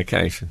on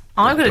occasion.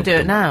 I'm going to do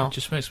it now.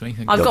 Just makes me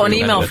think. I've got an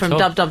email at the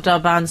from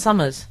top. Ann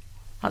Summers.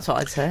 That's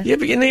what I'd say. Yeah,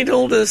 but you need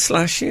all the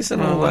slashes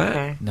and all that.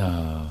 Okay.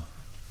 No.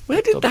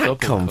 Where did Dub that will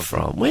come cover.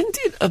 from? When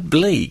did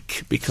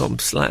oblique become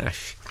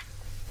slash?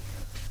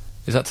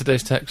 Is that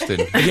today's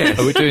texting? Yes.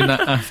 Are we doing that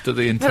after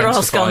the There are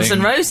intensifying... Guns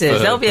N'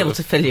 Roses. They'll be able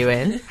to fill you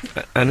in.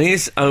 And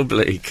is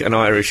oblique an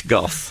Irish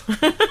goth?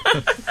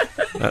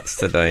 That's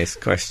today's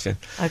question.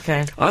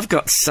 Okay. I've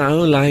got so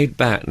laid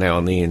back now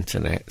on the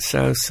internet,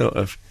 so sort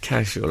of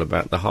casual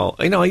about the whole...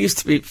 You know, I used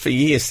to be for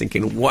years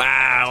thinking,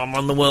 wow, I'm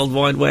on the World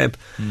Wide Web.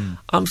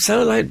 I'm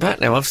so laid back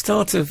now. I've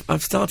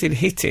started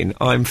hitting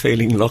I'm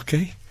feeling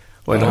lucky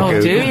when I Oh,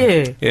 Google. do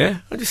you? Yeah.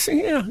 I just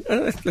think,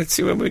 let's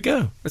see where we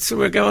go. Let's see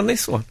where we go on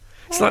this one.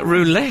 It's like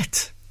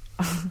roulette.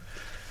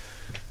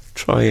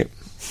 Try it.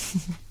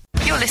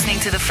 You're listening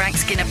to the Frank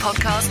Skinner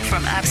podcast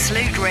from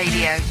Absolute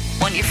Radio.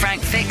 Want your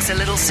Frank fix a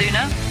little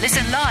sooner?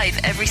 Listen live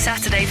every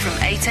Saturday from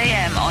 8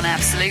 a.m. on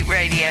Absolute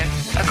Radio.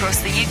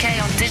 Across the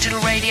UK on digital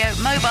radio,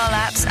 mobile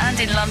apps, and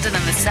in London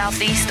and the South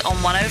East on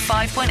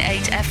 105.8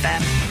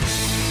 FM.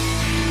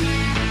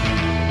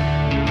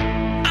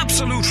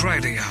 Absolute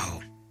Radio.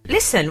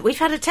 Listen, we've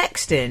had a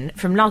text in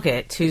from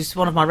Nugget, who's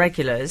one of my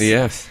regulars.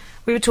 Yes.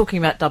 We were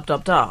talking about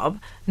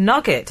dub.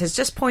 Nugget has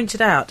just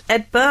pointed out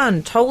Ed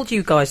Byrne told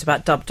you guys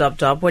about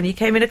dub when he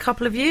came in a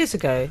couple of years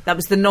ago. That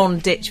was the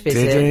non-ditch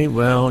visit. Did he?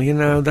 Well, you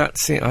know,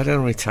 that's it. I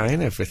don't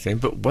retain everything,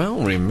 but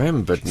well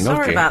remembered. Sorry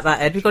Nugget. about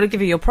that, Ed. We've got to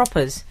give you your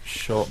propers.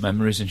 Short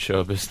memories in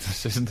show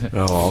business, isn't it?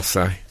 Oh, I'll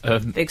say.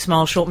 Big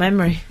smile, short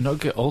memory.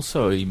 Nugget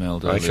also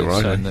emailed Right, earlier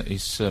right. saying that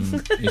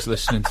he's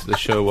listening to the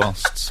show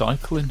whilst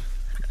cycling,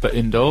 but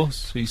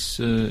indoors. He's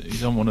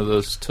on one of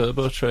those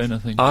turbo train, I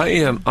think.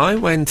 I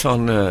went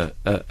on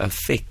a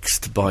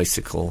fixed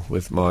bicycle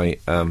with my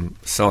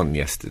son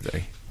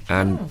yesterday,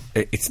 and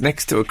it's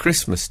next to a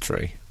Christmas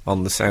tree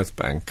on the south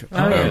bank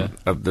yeah.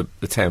 of the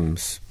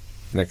Thames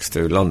next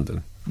to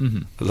London.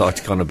 A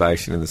large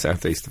conurbation in the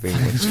southeast of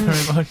England. It's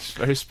very much,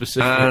 very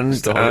specific And,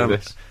 story,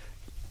 this.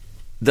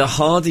 The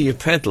harder you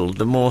pedalled,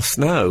 the more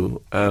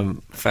snow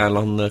fell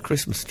on the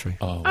Christmas tree.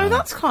 Oh, Oh, wow.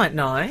 that's quite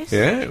nice.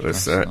 Yeah, it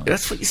was. That's nice.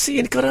 That's what you see.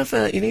 You've got to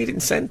have you need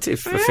incentive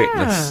for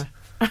fitness.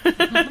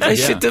 Yeah. They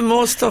should do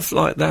more stuff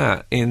like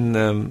that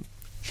in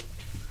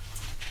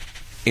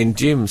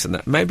gyms and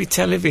that. Maybe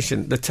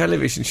television. The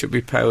television should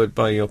be powered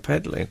by your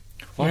pedalling.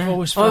 Well, I've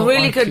always Or a felt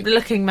really like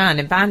good-looking man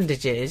in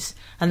bandages,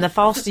 and the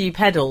faster you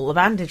pedal, the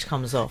bandage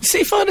comes off.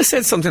 See, if I'd have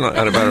said something like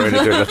that about a really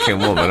good-looking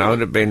woman, I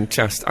would have been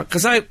just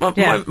because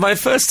Yeah. my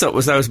first thought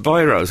was those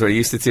biros where you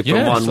used to tip Yeah,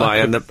 them one it's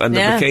way like and the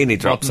Yeah. bikini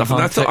drops off.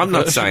 And I thought, high-tech I'm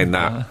not version. saying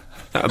that.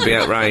 That would be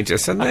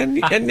outrageous. And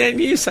then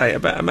you say it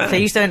about a man.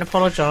 Please don't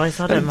apologise,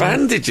 I don't And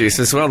mind. bandages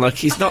as well. Like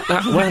he's not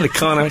that well. He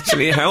can't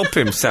actually help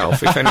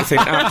himself if anything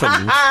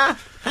happens.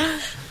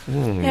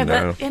 Yeah,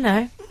 no. but, you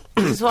know,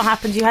 this is what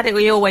happens. You had it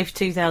your way for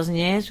 2,000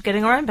 years. We're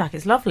getting our own back.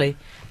 It's lovely.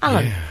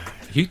 Alan.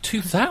 You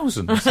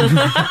 2000s.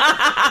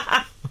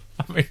 I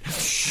mean,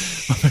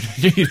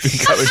 you've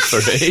been going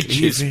for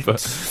ages, it. but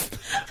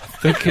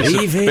I think it's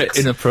Leave a bit it.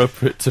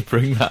 inappropriate to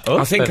bring that up.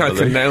 I think I Emily.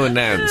 can now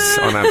announce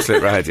on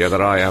Absolute Radio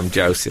that I am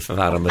Joseph of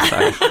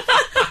Arimathea.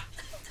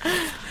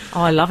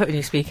 Oh, I love it when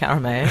you speak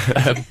Aramaic.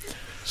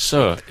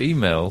 So,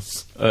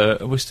 emails.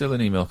 We're still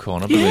in email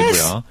corner, I believe Yes.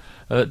 we are.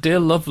 Dear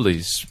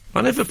Lovelies.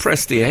 I never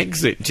pressed the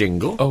exit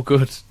jingle. Oh,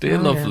 good. Dear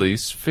Oh, yeah.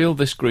 Lovelies, feel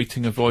this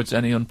greeting avoids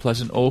any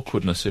unpleasant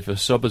awkwardness if a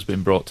sub has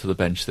been brought to the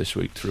bench this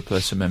week to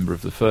replace a member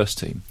of the first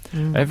team.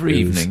 Every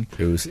evening...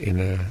 Who's in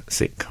a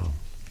sitcom.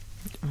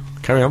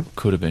 Carry on.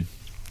 Could have been.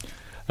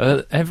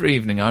 Every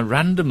evening I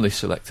randomly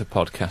select a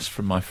podcast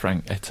from my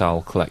Frank et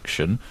al.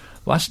 Collection.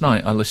 Last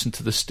night I listened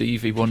to the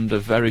Stevie Wonder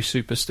Very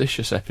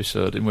Superstitious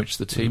episode in which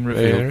the team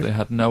revealed Very? they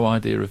had no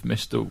idea of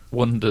Mr.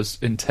 Wonder's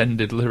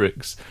intended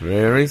lyrics.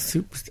 Very I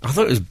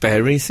thought it was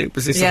Berry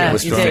Superstition. Yeah, It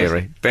was you did.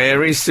 Berry.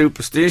 Berry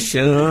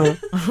Superstition.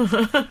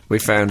 We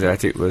found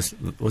out it was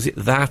it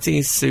That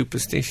Is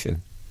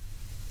Superstition?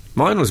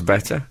 Mine was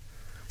better.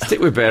 Stick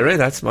with Berry,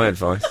 that's my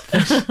advice.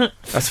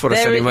 That's what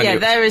I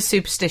said. There is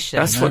superstition.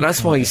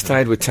 That's why he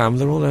stayed with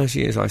Tamler all those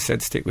years. I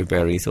said stick with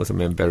Berry. He thought I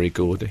meant Berry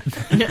Gordy.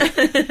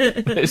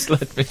 It's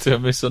led me to a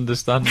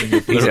misunderstanding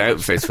of His lyrics.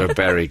 outfits were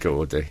Berry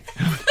Gordy.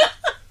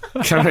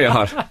 Carry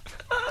on.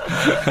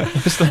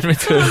 It's led me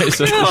to a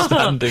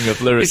misunderstanding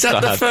of lyrics Is that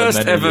I the had first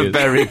for many ever years.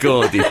 Berry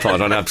Gordy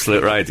pod on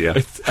Absolute Radio?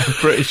 I'm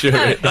pretty sure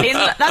it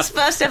That's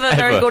first ever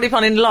very gaudy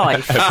pun in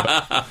life.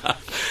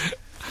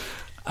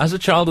 As a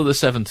child of the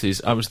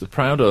 70s, I was the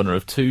proud owner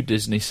of 2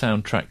 Disney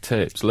soundtrack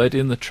tapes, Lady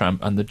and the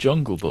Tramp and The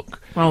Jungle Book.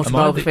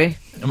 Autobiography.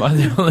 Am I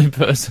the only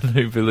person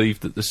who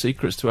believed that the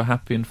secrets to a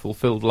happy and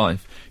fulfilled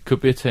life could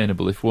be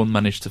attainable if one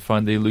managed to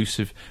find the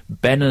elusive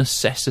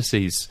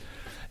benecessities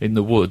in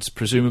the woods,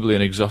 presumably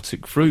an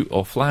exotic fruit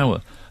or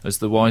flower, as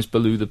the wise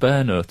Baloo the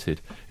bear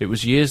noted? It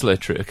was years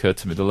later it occurred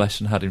to me the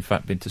lesson had in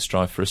fact been to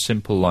strive for a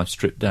simple life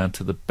stripped down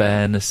to the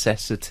bare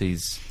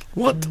necessities.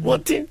 What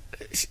did...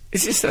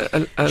 Is this a She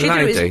did it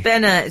lady? was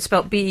Benner, it's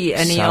spelled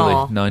B-E-N-E-R. Sally,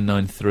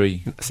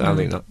 993.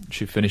 Sally, not...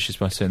 She finishes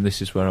by saying,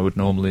 "This is where I would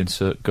normally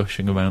insert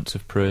gushing amounts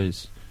of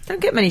praise."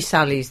 Don't get many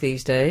Sallys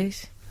these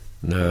days.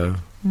 No.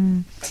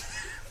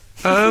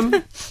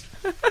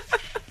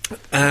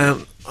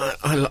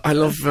 I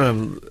love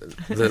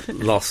the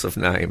loss of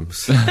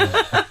names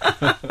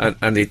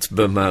and its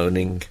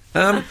bemoaning.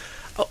 I've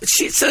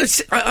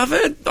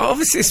heard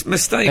obviously this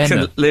mistaken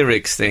Benner.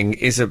 lyrics thing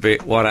is a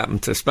bit what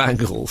happened to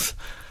Spangles,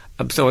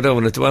 so I don't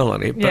want to dwell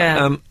on it. But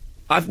Yeah.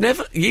 I've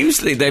never.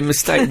 Usually they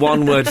mistake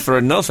one word for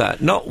another,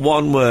 not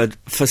one word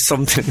for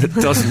something that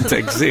doesn't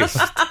exist.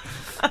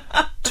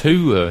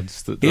 2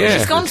 words. That Yeah.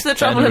 She's gone to the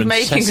trouble of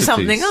making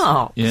something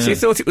up. Yeah. She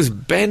thought it was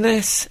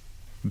Benes.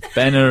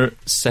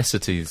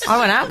 Benecessities. I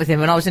went out with him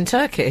when I was in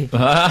Turkey.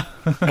 How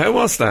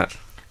was that?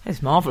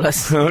 It's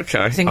marvellous.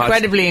 Okay. It's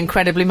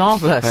incredibly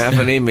marvellous. I have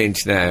an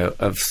image now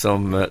of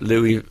some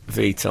Louis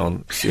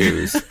Vuitton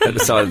shoes at the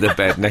side of the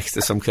bed next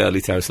to some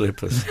curly toe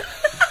slippers.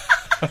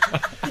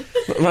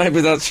 But maybe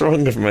that's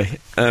wrong of me.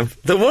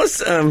 There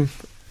was... oh,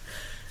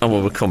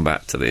 well, we'll come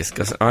back to this,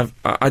 because I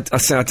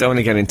say I don't want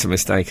to get into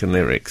mistaken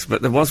lyrics,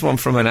 but there was one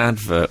from an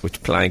advert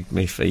which plagued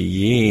me for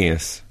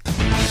years.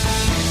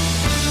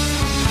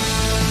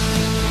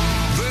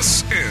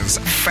 This is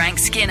Frank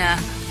Skinner,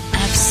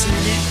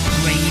 Absolute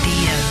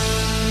Radio.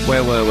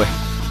 Where were we?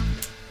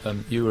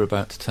 You were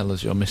about to tell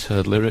us your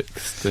misheard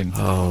lyrics thing.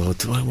 Oh,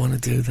 do I want to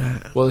do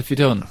that? Well, if you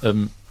don't,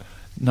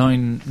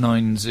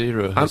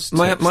 990 has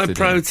My texted in.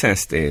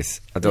 protest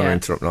is, I don't Yeah.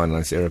 want to interrupt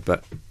 990,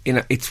 but, you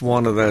know, it's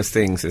one of those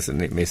things,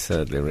 isn't it,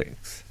 misheard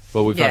lyrics?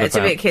 Well, we've Yeah, had it's a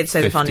about bit kids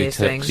say the 50 funniest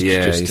texts things.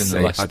 Yeah, just you in see,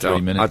 the last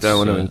 3 minutes. I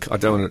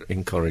don't want to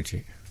encourage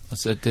it.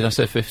 Did I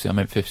say 50? I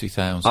meant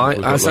 50,000. I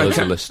We've got said loads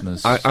ca- of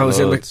listeners. I was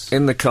loads.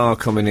 in the car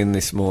coming in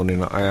this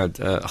morning. I had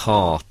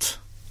Heart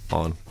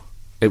on.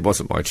 It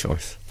wasn't my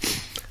choice.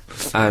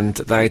 And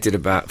they did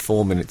about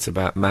 4 minutes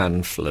about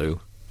man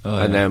flu. Oh,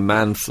 And yeah. now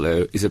man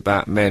flu is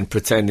about men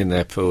pretending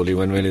they're poorly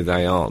when really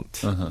they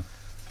aren't. Uh-huh.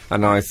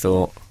 And I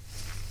thought,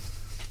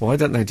 Why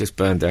don't they just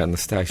burn down the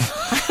station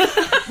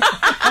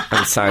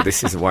and say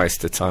this is a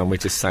waste of time? We're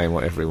just saying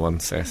what everyone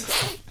says.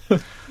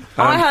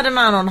 I had a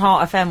man on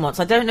Heart FM once.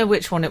 I don't know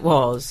which one it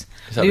was.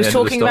 that He was the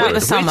end of the talking about story? the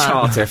Which summer.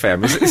 Heart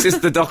FM? Is this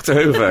the Doctor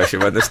Who version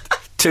where there's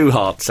 2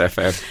 Hearts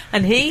FM?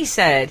 And he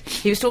said,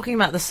 he was talking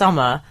about the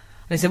summer, and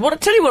he said,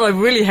 tell you what I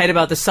really hate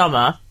about the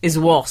summer is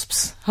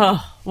wasps.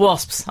 Oh,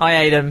 wasps, I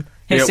hate them.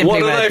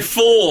 What are they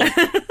for?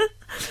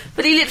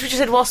 But he literally just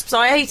said, wasps,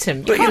 I hate them.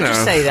 You But, can't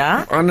just say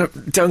that.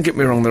 Don't get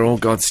me wrong; they're all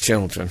God's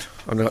children.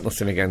 I've got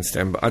nothing against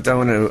them, but I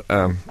don't want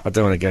to. I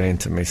don't want to get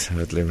into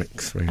misheard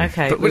lyrics. Really.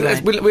 Okay, but we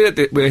won't.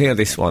 we'll hear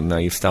this one now.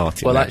 You've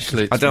started. Well, now.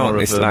 actually, it's I don't more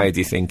want of this a-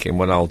 lady thinking,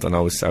 "Well, hold on, I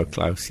was so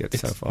close yet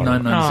so far."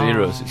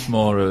 990s. It's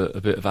more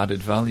a bit of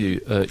added value.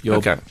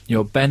 Okay.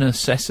 Your Ben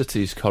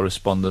Necessities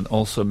correspondent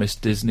also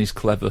missed Disney's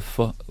clever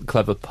pun.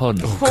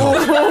 Oh,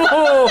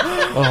 God.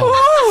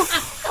 Oh,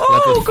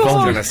 Clever God.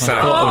 fun. I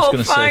thought I was going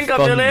to say thank God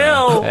fun you're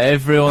now. ill.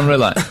 Everyone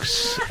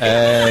relax.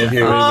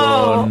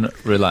 Everyone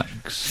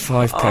relax.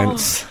 5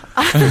 pence,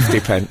 50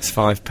 pence,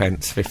 5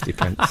 pence, 50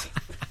 pence.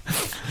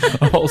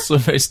 Also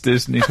missed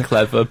Disney's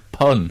clever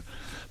pun.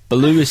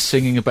 Baloo is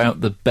singing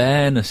about the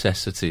bare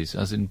necessities,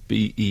 as in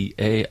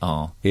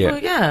B-E-A-R, Yeah, Well,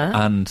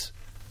 yeah. and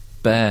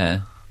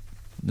bear.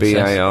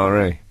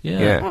 B-A-R-E.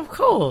 Yeah. Of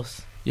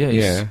course. Yeah,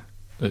 Yeah.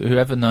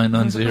 Whoever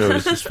 990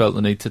 has just felt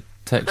the need to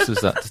text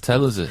us that to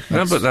tell us it.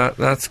 No, but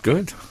that's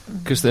good.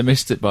 Because they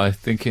missed it by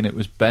thinking it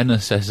was bare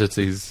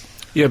necessities.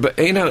 Yeah, but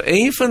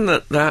even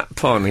that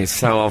pun is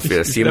so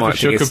obvious. You Never might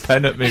think shook a it's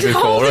pen at me He's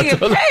before. holding I a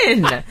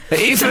don't know. pen.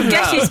 even though,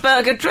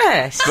 Gettysburg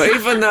Address. but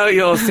even though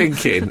you're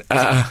thinking,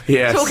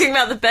 yes, Talking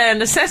about the bare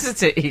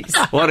necessities.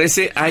 what is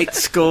it?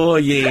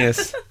 80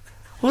 years.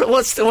 What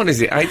is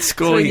it? 80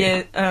 So,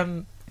 years. yeah,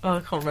 I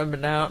can't remember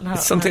now. No,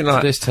 Something no.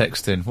 like This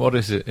texting, what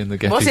is it in the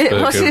What's Gettysburg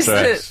it? What's his?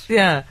 Address?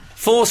 Yeah.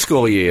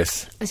 80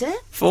 years. Is it?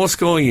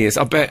 80 years.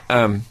 I bet.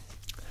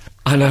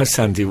 I know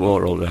Sandy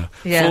Warhol though.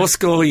 Yeah.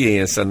 80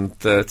 years and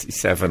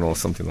 37 or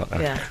something like that.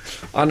 Yeah.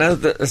 I know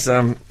that there's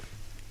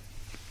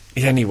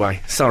Anyway,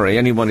 sorry,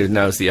 anyone who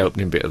knows the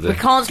opening bit of the We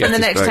can't spend the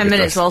next Gettysburg 10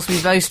 minutes Address. whilst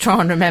we both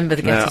try and remember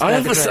the No, Gettysburg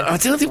Address. I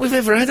don't think we've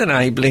ever had an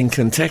Abe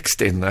Lincoln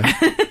text in though.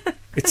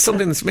 It's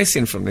something that's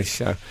missing from this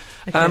show.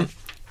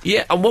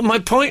 Yeah, and what my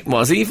point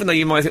was, even though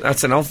you might think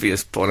that's an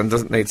obvious point and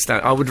doesn't need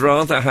stand, I would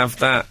rather have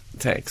that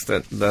text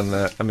than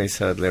a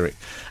misheard lyric.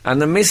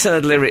 And the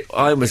misheard lyric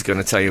I was going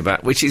to tell you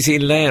about, which is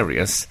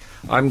hilarious,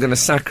 I'm going to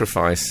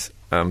sacrifice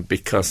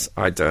because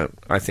I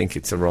think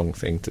it's a wrong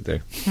thing to do.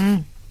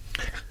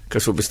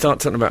 Because we'll start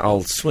talking about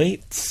old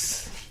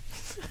sweets,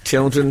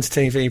 children's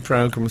TV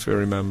programmes we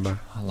remember.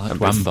 I like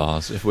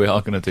Wham-bars, if we are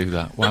going to do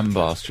that.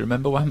 Wham-bars. Do you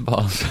remember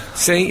Wham-bars?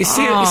 See, you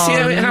see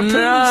how it happens?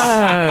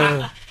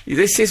 No.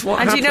 This is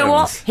what And happens. you know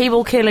what? He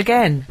will kill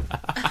again.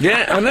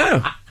 Yeah, I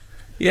know.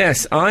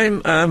 Yes,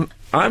 I'm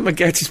a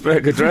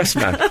Gettysburg Address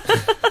man.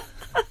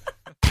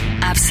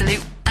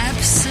 Absolute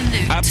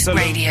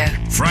Radio.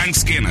 Frank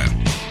Skinner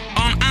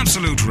on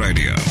Absolute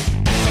Radio.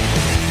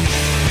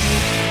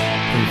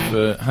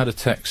 We've had a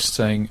text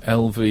saying,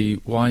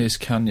 LV, why is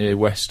Kanye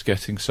West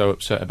getting so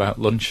upset about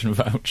luncheon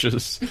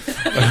vouchers?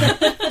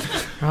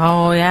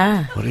 Oh,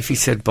 yeah. What if he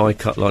said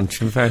boycott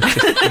luncheon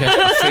vouchers?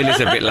 I feel it's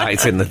a bit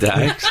late in the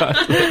day.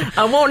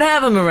 I won't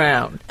have him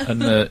around.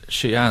 And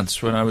she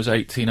adds, when I was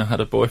 18, I had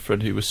a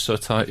boyfriend who was so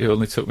tight he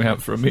only took me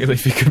out for a meal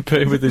if he could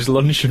pay with his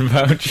luncheon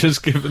vouchers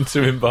given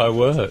to him by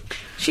work.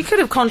 She could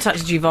have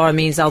contacted you via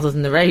means other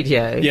than the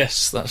radio.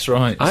 Yes, that's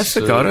right. I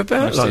forgot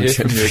about nice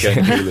to hear luncheon. from you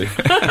again, Julie.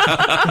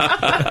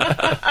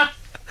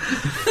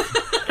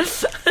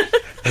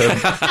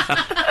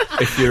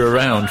 If you're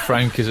around,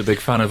 Frank is a big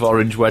fan of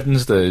Orange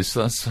Wednesdays.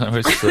 That's how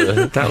it's...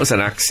 That was an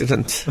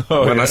accident.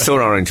 When I saw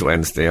Orange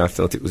Wednesday, I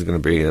thought it was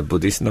going to be a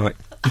Buddhist night.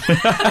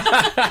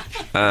 Why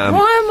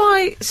am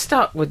I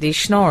stuck with these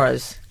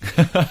schnorrers?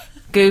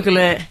 Google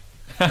it.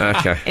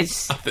 Okay.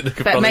 It's they could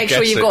but probably make sure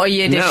guess you've it. got a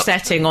Yiddish No.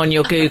 setting on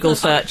your Google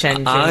search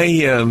engine.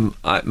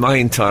 My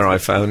entire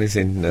iPhone is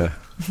in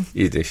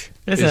Yiddish.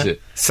 Is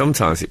it?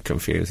 Sometimes it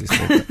confuses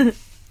me. But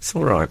it's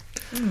all right.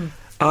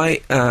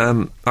 I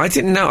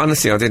didn't know.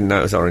 Honestly, I didn't know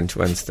it was Orange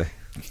Wednesday.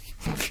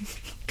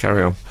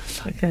 Carry on.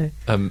 Okay.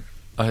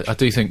 I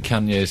do think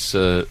Kanye's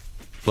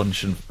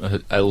luncheon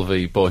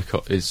LV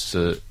boycott is...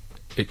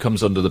 it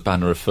comes under the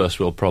banner of first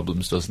world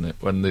problems, doesn't it?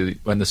 When the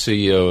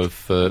CEO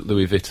of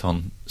Louis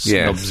Vuitton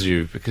snubs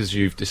you because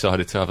you've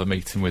decided to have a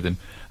meeting with him.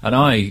 And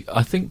I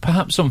think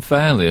perhaps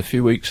unfairly a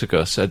few weeks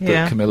ago said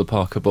that Camilla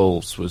Parker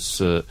Bowles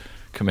was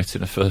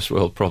committing a first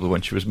world problem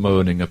when she was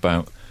moaning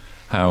about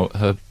how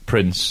her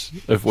Prince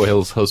of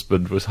Wales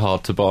husband was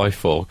hard to buy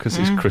for because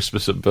his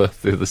Christmas and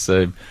birthday are the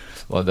same.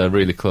 Like they're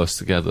really close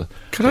together.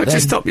 Can I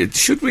just stop you?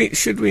 Should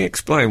we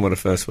explain what a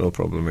first world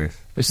problem is?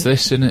 It's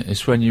this, isn't it?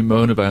 It's when you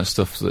moan about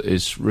stuff that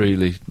is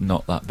really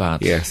not that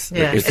bad. Yes.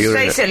 Yeah, If it's you're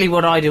in a- basically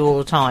what I do all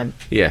the time.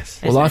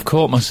 Yes. Well, I've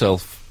caught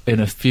myself in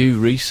a few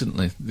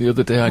recently. The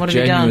other day I What have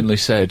you genuinely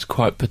said,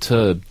 quite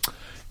perturbed,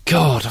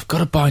 God, I've got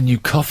to buy new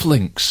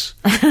cufflinks.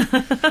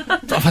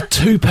 I've had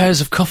 2 pairs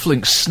of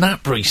cufflinks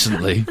snap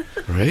recently.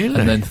 Really?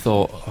 And then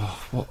thought, oh,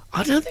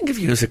 I don't think of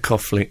you as a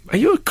cufflink. Are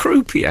you a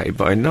croupier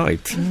by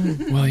night?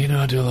 Well, you know,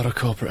 I do a lot of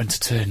corporate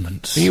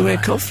entertainment. Do you wear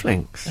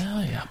cufflinks?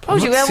 Oh, yeah. Oh,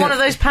 do you wear one of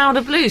those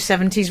powder blue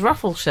 70s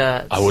ruffle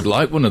shirts? I would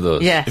like one of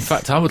those. Yes. In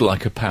fact, I would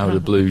like a powder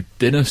blue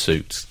dinner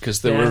suit,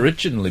 because they were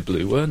originally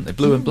blue, weren't they?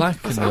 Blue and black.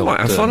 I might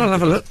have fun. I'll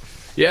have a look.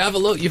 Yeah, have a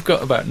look. You've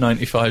got about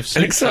 95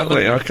 suits.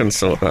 Exactly. I can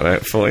sort that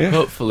out for you.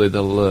 Hopefully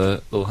they'll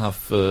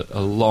have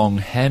a long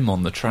hem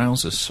on the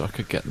trousers, so I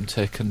could get them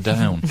taken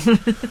down.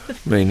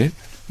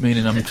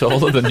 Meaning I'm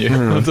taller than you.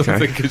 I don't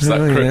think it's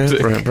that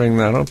cryptic. Yeah, bring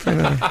that up in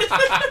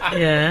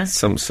Yeah.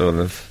 some sort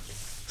of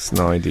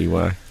snidey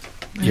way.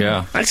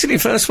 Yeah. Actually,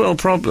 first world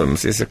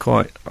problems is a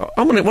quite...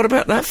 what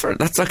about that?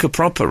 That's like a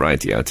proper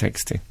radio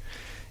texting.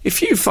 If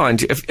you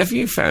have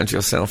you found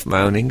yourself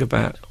moaning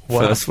about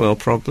first world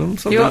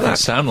problems? You don't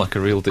sound like a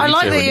real DJ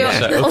like that when you you're-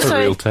 set up also- a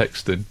real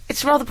texting.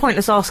 It's rather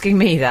pointless asking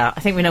me that. I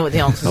think we know what the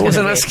answer is. I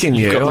wasn't asking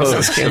you. I was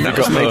asking. That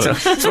was me. loads.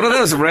 It's one of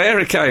those rare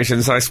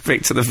occasions I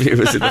speak to the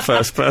viewers in the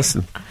first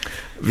person.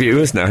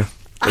 Viewers now.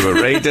 They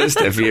were readers,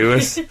 they're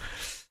viewers.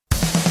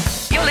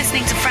 You're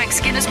listening to Frank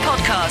Skinner's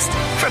podcast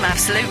from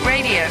Absolute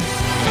Radio.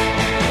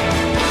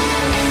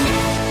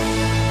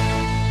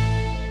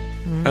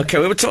 Okay,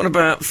 we were talking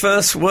about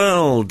first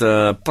world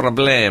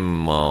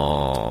problem.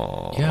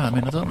 Yeah, I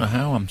mean, I don't know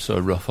how I'm so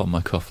rough on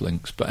my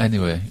cufflinks, but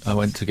anyway, I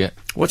went to get...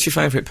 What's your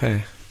favourite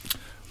pair?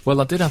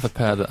 Well, I did have a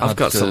pair that I've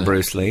got some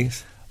Bruce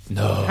Lees.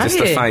 No. Have Just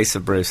you? the face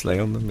of Bruce Lee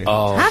on them. Yeah.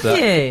 Oh, Have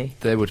you?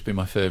 They would be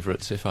my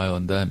favourites if I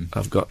owned them.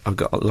 I've got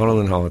Laurel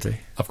and Hardy.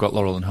 I've got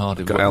Laurel and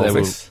Hardy. I've got but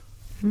they Elvis.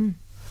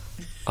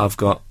 I've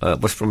got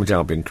West Bromwich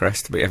Albion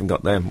crest, but you haven't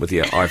got them. With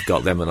I've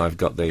got them and I've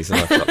got these and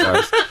I've got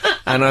those.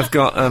 And I've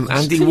got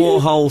Andy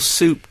Warhol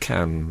soup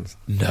cans.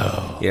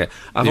 No. Yeah,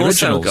 I've The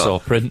also originals got or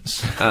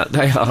Prince.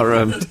 they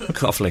are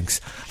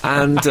cufflinks,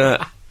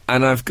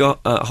 and I've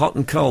got hot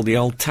and cold, the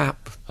old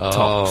tap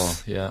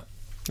tops. Yeah.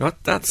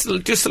 That's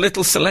just a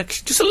little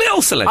selection. Just a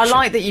little selection. I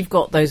like that you've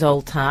got those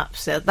old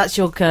taps. That's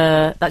your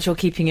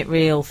keeping it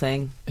real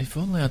thing. If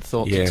only I'd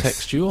thought Yes. to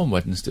text you on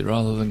Wednesday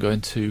rather than going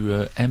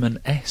to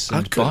M&S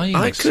and buying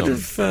I could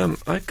some.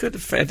 have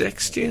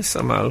FedExed you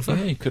some over.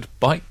 Yeah, you could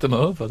bike them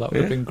over. That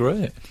would have been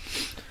great.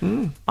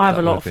 I have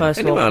a That lot would of be- first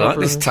Anyway, world I like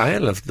problems. this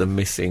tale of the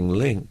missing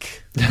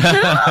link.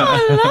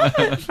 I love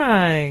it,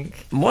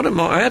 Frank.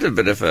 I had a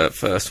bit of a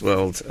first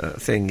world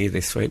thingy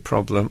this week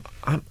problem.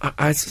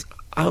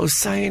 I was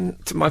saying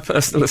to my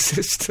personal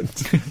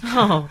assistant,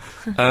 Oh,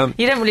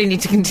 you don't really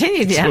need to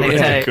continue the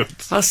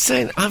anecdote. I was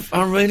saying,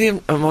 I really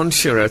am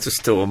unsure how to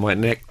store my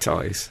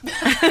neckties.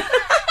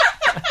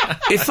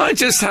 If I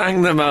just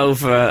hang them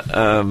over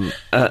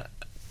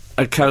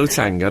a coat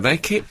hanger, they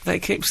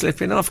keep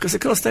slipping off because,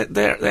 of course,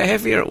 they're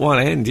heavier at one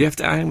end. You have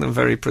to hang them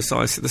very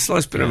precisely. The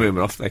slightest bit of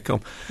movement off they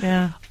come.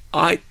 Yeah.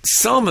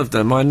 Some of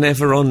them I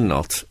never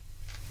unknot.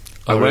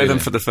 I wear them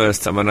for the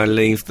first time and I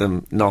leave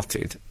them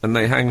knotted, and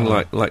they hang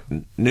like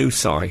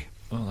noosai.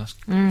 Well,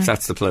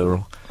 That's the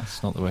plural.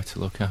 that's not the way to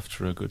look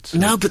after a good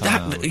No, but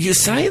tile. you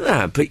say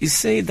that, but you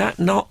see that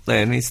knot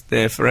then is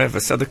there forever,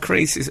 so the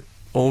creases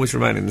always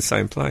remain in the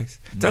same place.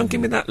 Don't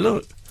give me that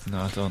look. No,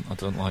 I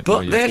don't like. But how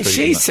you're then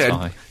treating that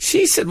tie.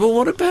 she said, well,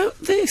 what about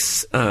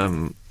this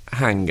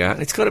hanger?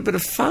 It's got a bit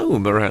of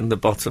foam around the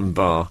bottom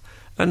bar.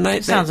 And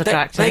Sounds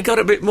attractive. They got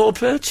a bit more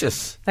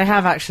purchase. They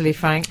have actually,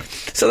 Frank.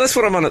 So that's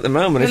what I'm on at the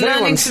moment. We're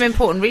learning some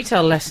important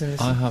retail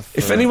lessons. I have.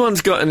 If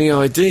anyone's got any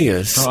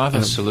ideas... I have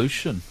a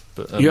solution.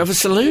 But, you have a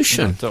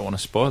solution? I don't want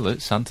to spoil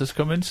it. Santa's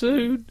coming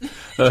soon.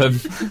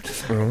 There's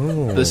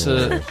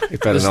a. It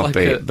better there's not like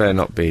be. a- It better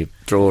not be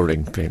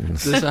drawing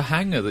pins. There's a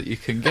hanger that you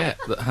can get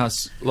that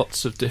has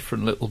lots of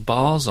different little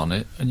bars on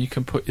it, and you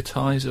can put your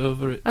ties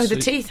over it. Oh, so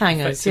the teeth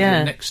hangers, effectively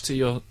yeah. next to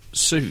your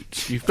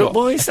suit, you've But got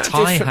why is a that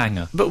tie different?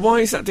 hanger. But why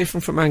is that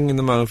different from hanging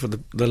them over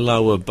the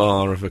lower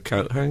bar of a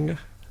coat hanger?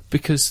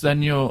 Because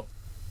then you're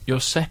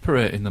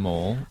separating them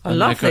all. I and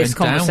love they're going this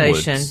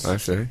conversation. downwards. I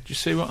see. Do you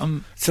see what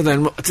I'm... So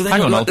then, do they Hang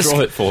look on, like I'll the draw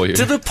it for you.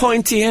 Do the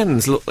pointy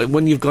ends look like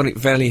when you've got it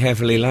very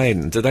heavily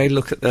laden? Do they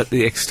look at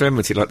the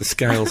extremity like the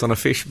scales on a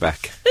fish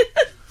back?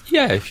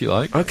 Yeah, if you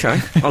like. Okay,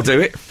 I'll do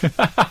it.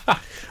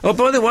 Oh,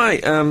 by the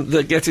way,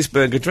 the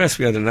Gettysburg Address,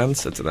 we had an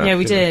answer to that. Yeah,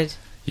 we didn't did.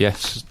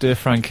 Yes, dear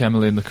Frank,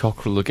 Emily and the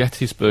Cockerel, the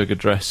Gettysburg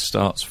Address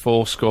starts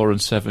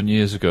 77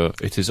 years ago.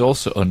 It is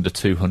also under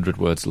 200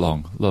 words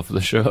long. Love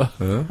the show.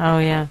 Oh,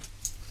 yeah.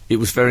 It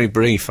was very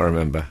brief, I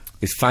remember.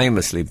 It's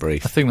famously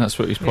brief. I think that's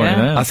what he's pointing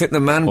Yeah. out. I think the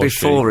man Or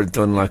before she. had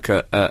done like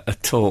a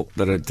talk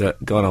that had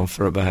gone on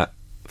for about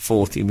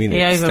 40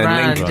 minutes. He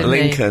overran, then didn't he?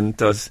 Lincoln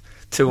does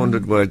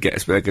 200-word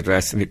Gettysburg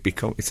Address and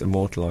it's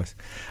immortalised.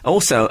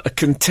 Also, a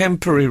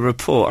contemporary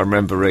report, I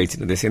remember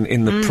reading this,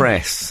 in the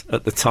press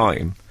at the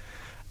time,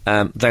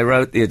 they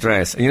wrote the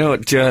address. And you know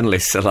what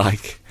journalists are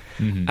like?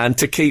 Mm-hmm. And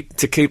to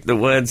keep the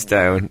words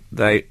down,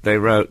 they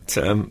wrote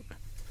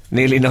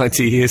nearly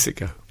 90 years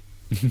ago.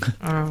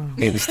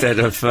 Instead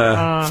of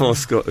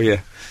fourscore, yeah.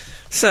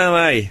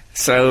 So,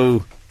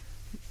 so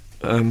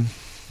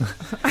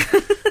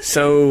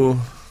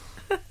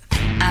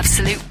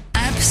Absolute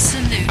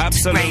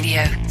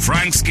Radio.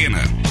 Frank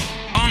Skinner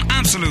on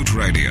Absolute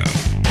Radio.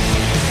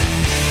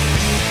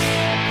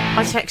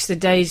 I texted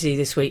Daisy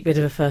this week, bit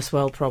of a first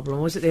world problem.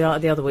 Was it the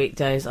other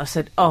weekdays? I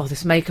said, "Oh,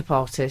 this makeup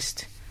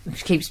artist,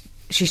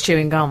 she's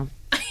chewing gum."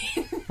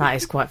 That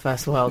is quite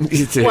first world.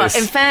 It Well, is.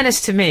 in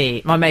fairness to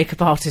me, my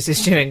makeup artist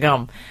is chewing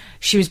gum.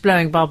 She was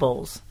blowing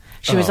bubbles.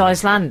 She was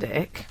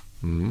Icelandic.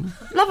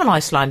 Love an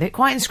Icelandic.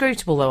 Quite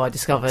inscrutable, though, I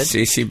discovered.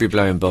 See, she'd be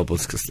blowing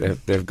bubbles because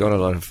they've got a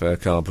lot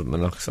of carbon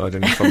monoxide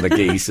in it from the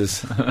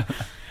geezers.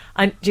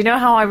 And do you know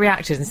how I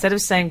reacted? Instead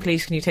of saying,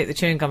 "Please, can you take the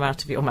chewing gum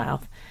out of your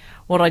mouth?"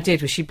 What I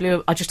did was she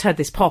blew. I just heard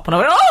this pop, and I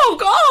went, "Oh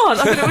God!"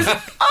 I thought it was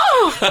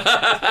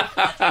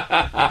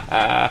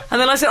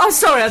and then I said, "I'm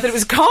sorry." I thought it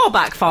was a car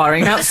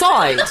backfiring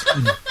outside.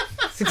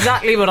 That's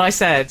exactly what I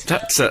said.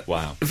 That's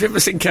Wow. Have you ever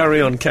seen Carry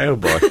On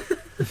Cowboy?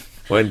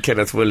 When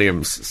Kenneth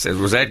Williams says,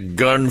 "Was that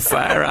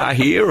gunfire I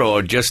hear,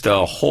 or just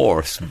a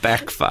horse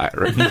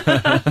backfiring?"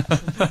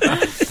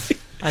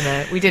 I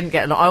know we didn't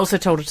get along. I also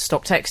told her to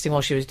stop texting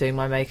while she was doing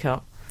my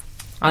makeup.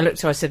 I looked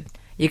at her. I said,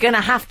 "You're going to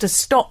have to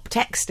stop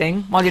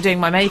texting while you're doing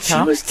my She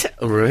makeup." was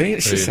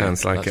really. She Really?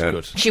 sounds like That's a.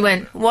 good. She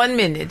went, "1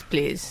 minute,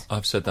 please."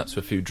 I've said that to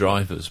a few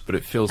drivers, but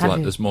it feels Have like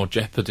you? there's more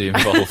jeopardy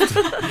involved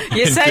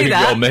You in say doing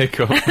that. your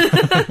makeup.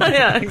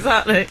 Yeah,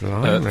 exactly.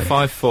 Blimey.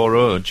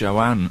 540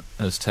 Joanne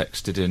has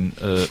texted in,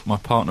 my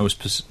partner was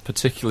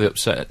particularly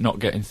upset at not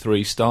getting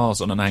 3 stars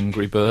on an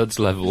Angry Birds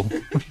level.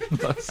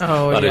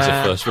 That is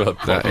a first world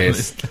That problem.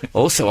 is.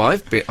 Also,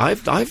 I've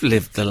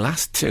lived the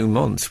last 2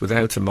 months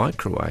without a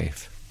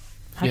microwave.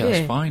 Have Yeah, you?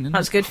 that's fine, isn't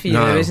That's it? good for you,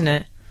 No. though, isn't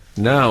it?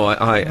 No,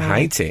 I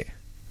hate it.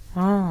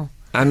 Oh.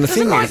 And the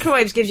Doesn't thing is,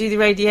 microwaves gives you the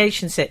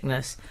radiation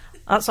sickness?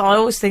 That's I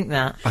always think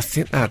that. I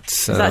think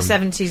that's. Is that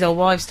 70s old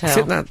wives' tale? I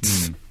think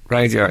that's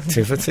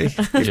radioactivity.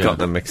 You've Yeah. got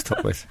them mixed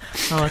up with.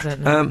 Oh, I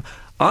don't know.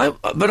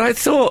 But I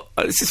thought,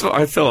 this is what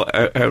I thought,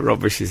 how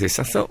rubbish is this?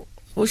 I thought,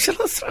 well, shall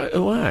I throw it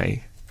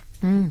away?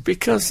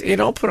 Because it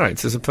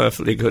operates as a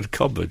perfectly good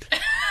cupboard.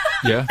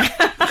 Yeah,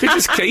 I could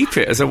just keep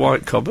it as a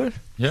white cupboard.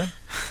 yeah.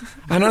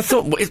 And I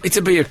thought, well,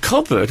 it'd be a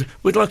cupboard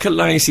with like a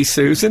Lazy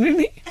Susan in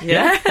it.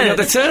 Yeah. You know,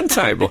 the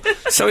turntable.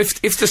 So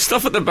if the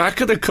stuff at the back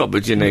of the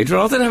cupboard you need,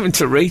 rather than having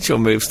to reach or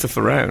move stuff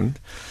around.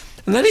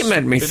 And then it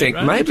made me Spin it think,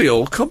 round. maybe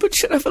all cupboards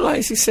should have a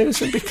Lazy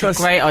Susan because...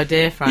 Great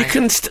idea, Frank. You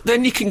can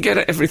then you can get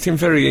at everything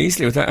very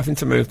easily without having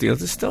to move the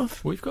other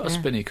stuff. We've got a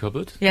spinny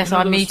cupboard. Yes, You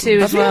know me those too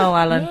as Have you? well,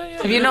 Alan. Yeah, yeah,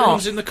 Have you the not?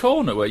 ones in the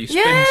corner where you spin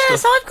Yes,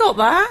 stuff. I've got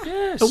that.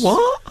 Yes. A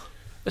what?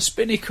 A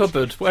spinny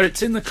cupboard where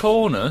it's in the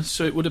corner,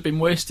 so it would have been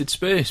wasted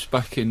space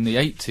back in the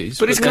 80s.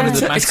 But it's got then a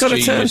the it's got a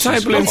maths geniuses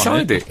turntable got on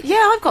inside it. Yeah,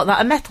 I've got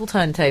that. A metal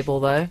turntable,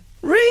 though.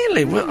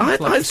 Really? Well, I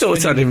like a thought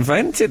I'd spinning-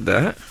 invented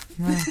that.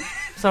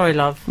 Sorry,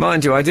 love.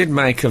 Mind you, I did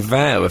make a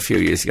vow a few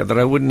years ago that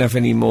I wouldn't have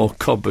any more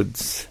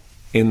cupboards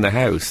in the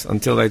house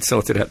until they'd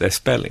sorted out their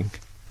spelling.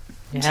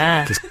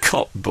 Yeah. Because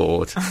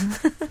copboard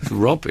is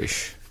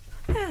rubbish.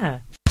 Yeah.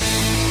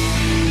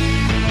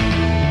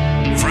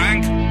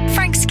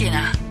 Frank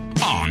Skinner.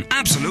 On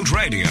Absolute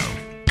Radio.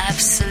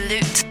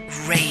 Absolute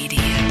Radio.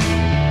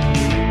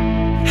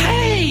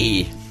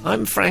 Hey,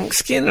 I'm Frank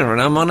Skinner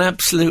and I'm on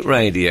Absolute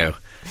Radio.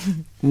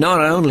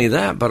 Not only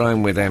that, but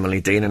I'm with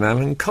Emily Dean and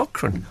Alan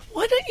Cochrane.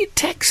 Why don't you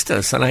text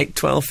us on 8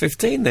 12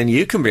 15? Then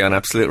you can be on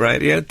Absolute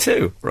Radio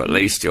too, or at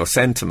least your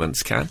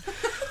sentiments can.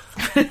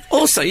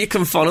 Also, you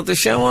can follow the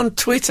show on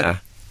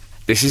Twitter.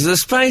 This is the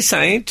space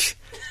age.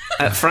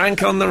 At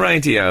Frank on the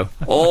Radio.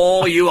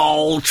 Or you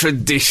old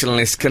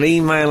traditionalists can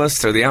email us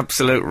through the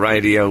Absolute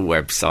Radio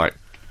website.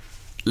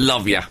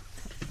 Love ya.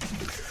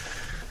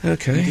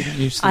 Okay.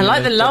 I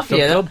like the love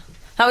you.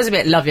 That was a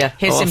bit love you.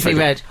 Here's Simply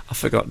Red. I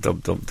forgot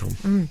dub dub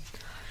dub.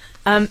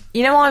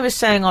 You know, I was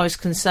saying I was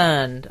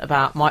concerned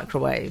about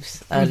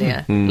microwaves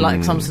earlier,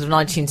 like some sort of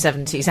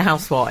 1970s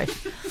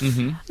housewife.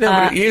 No,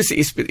 but it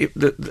usually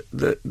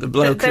the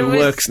bloke there who was-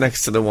 works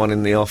next to the one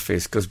in the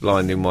office goes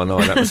blind in one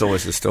eye. That was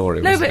always the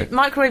story, No, wasn't but it?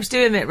 microwaves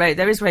do emit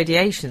there is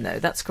radiation, though.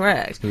 That's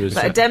correct. Who is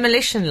But a that?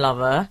 demolition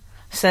lover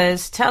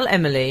says, tell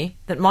Emily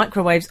that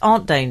microwaves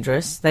aren't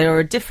dangerous. They are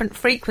a different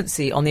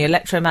frequency on the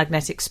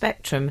electromagnetic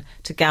spectrum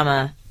to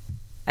gamma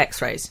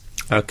X-rays.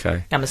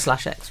 Okay.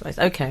 Gamma/X-rays.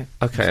 Okay.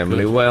 Okay,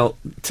 Emily. Well,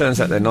 turns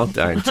out they're not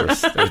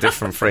dangerous. They're a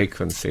different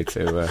frequency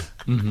to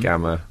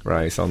gamma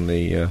rays on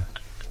the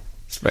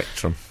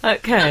spectrum.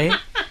 Okay.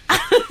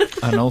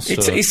 And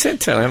also, He said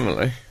tell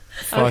Emily.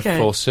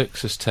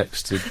 546 has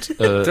texted...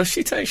 Does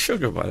she take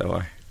sugar, by the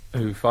way?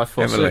 Who,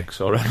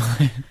 546 or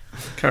Emily?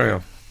 Carry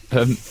on.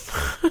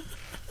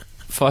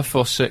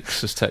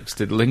 546 has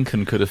texted,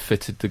 Lincoln could have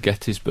fitted the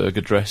Gettysburg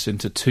Address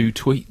into 2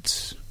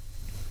 tweets.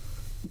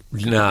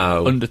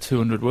 No. Under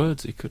 200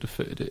 words, he could have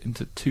fitted it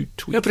into 2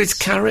 tweets. No, but it's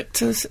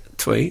characters,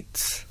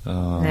 tweets.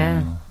 Oh.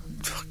 Yeah.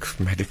 Fuck,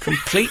 made a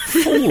complete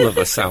fool of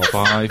herself.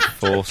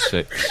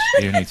 546.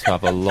 You need to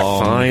have a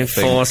long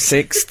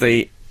 546.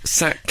 The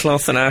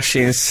sackcloth and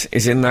ashes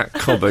is in that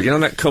cupboard. You know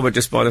that cupboard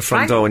just by the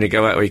front Frank? door when you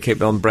go out where you keep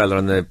the umbrella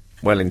and the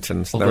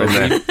Wellingtons. Although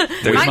They're in there.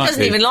 Frank might doesn't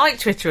be- even like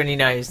Twitter, and he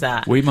knows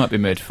that. We might be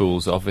made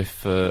fools of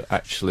if,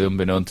 actually,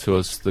 unbeknown to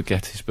us, the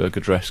Gettysburg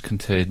Address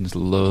contains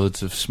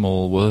loads of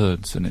small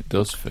words, and it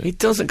does fit. It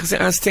doesn't, because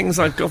it has things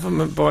like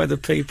government by the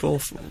people,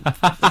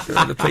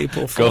 the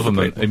people for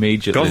Government, the people.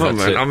 immediately. Government.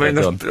 That's it, I mean,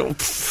 they're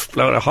there's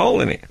blown a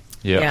hole in it.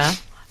 Yeah.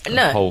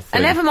 The whole Look, thing.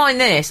 and never mind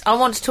this. I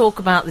want to talk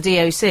about the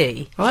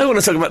DOC. I want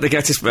to talk about the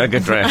Gettysburg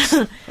Address.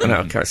 Oh, no,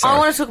 okay, I sorry.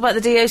 want to talk about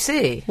the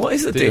DOC. What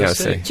is the DOC?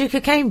 DOC? Duke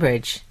of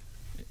Cambridge.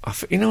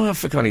 You know, I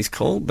forgot he's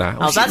called that.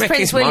 Oh, He's that's making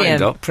Prince his mind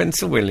William. up.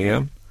 Prince of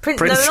William. No,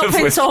 not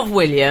Prince of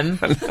William.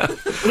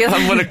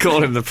 I'm going to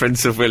call him the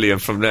Prince of William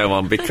from now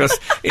on, because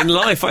in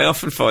life I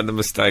often find the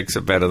mistakes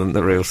are better than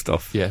the real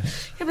stuff.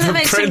 Yes. Yeah, but that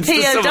makes him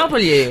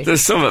POW.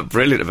 There's something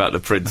brilliant about the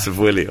Prince of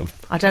William.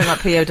 I don't like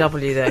POW,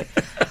 though.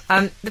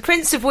 The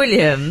Prince of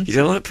William... You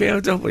don't like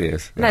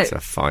POWs? No. That's a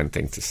fine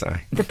thing to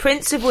say. The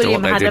Prince of what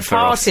William they had did a for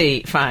us.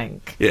 party,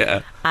 Frank,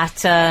 Yeah.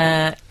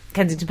 at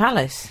Kensington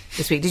Palace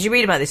this week. Did you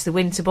read about this, the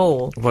Winter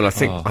Ball? Well, I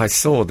think Oh. I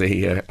saw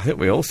the. I think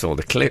we all saw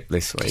the clip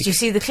this week. Did you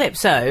see the clip?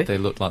 So, They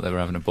looked like they were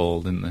having a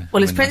ball, didn't they?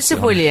 well, it's I mean, Prince that's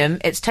of William,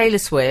 it's Taylor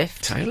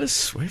Swift. Taylor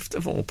Swift,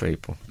 of all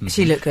people.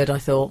 She looked good, I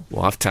thought.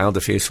 Well, I've tailed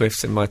a few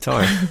Swifts in my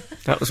time.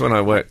 That was when I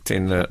worked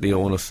in the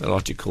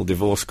ornithological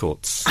divorce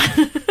courts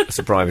as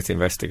a private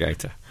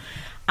investigator.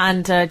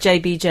 And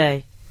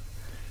JBJ,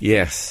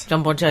 Yes.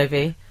 John Bon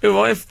Jovi. Who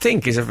I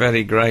think is a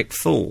very great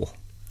fool.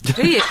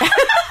 Do you?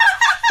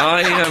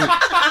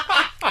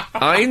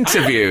 I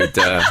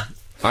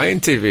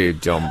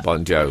interviewed John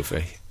Bon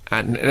Jovi,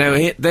 and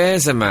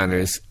there's a man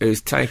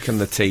who's taken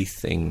the teeth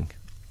thing.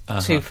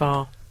 Too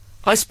far.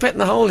 I spent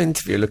the whole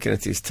interview looking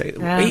at his teeth.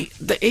 Yeah.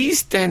 The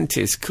East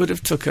dentist could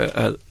have took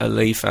a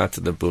leaf out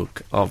of the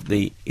book of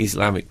the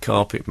Islamic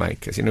carpet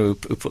makers, who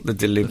put the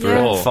deliberate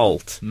Yeah.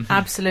 fault.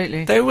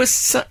 Absolutely. There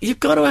was you've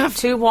got to have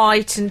Too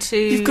white and too...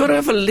 You've got to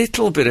have a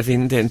little bit of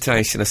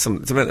indentation or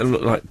something to make them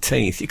look like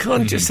teeth. You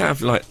can't just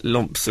have like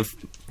lumps of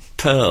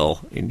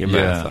pearl in your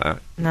mouth like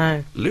that.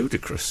 No.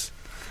 Ludicrous.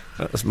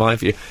 That was my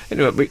view.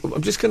 Anyway,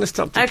 I'm just going to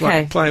stop to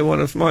Okay. play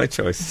one of my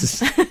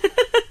choices.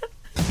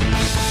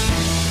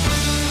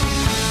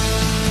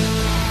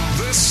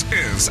 This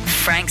is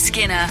Frank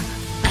Skinner,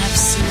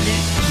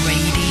 Absolute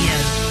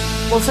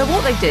Radio. Well, so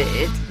what they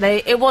did,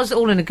 it was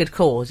all in a good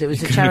cause. It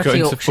was a Can you go charity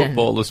into auction.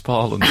 footballers'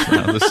 parlance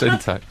now? The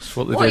syntax.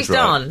 What they What did he's right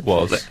done.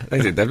 was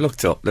They've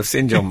looked up. They've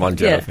seen John Bon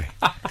Jovi.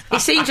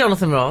 He's seen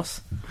Jonathan Ross,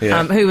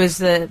 Yeah. who was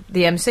the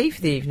MC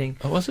for the evening.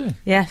 Oh, was he?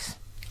 Yes.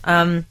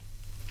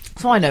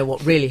 So I know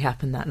what really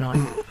happened that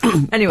night.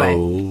 Anyway,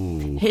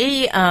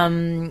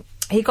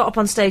 he got up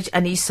on stage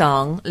and he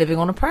sung "Living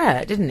on a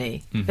Prayer," didn't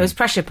he? There was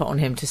pressure put on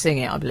him to sing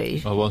it, I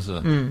believe. Oh, was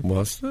there?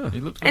 Was there? He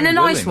looked In a very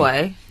nice willing.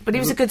 way, but he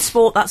was a good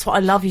sport. That's what I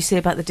love. You see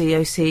about the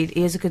DOC.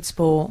 He is a good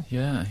sport.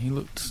 Yeah, he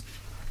looked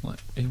like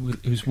he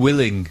was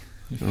willing.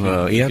 if you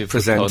Well, he had give the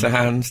presenter pun.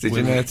 hands, did you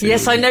Willing. notice?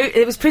 Yes, I know.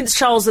 It was Prince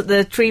Charles at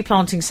the tree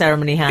planting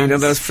ceremony. Hands. You know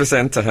those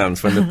presenter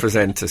hands when the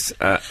presenters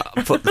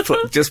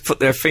put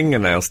their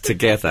fingernails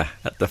together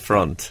at the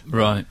front,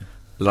 Right.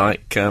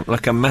 like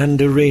a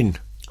mandarin.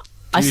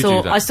 I Do you saw.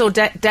 do that? I saw.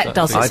 Deck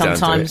does it I don't do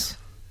sometimes.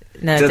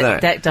 No, Do they?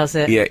 Deck does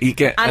it. Yeah, you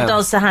get And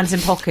does the hands in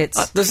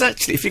pockets. There's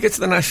actually, if you get to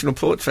the National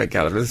Portrait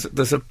Gallery,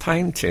 there's a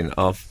painting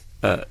of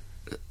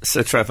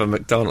Sir Trevor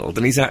MacDonald,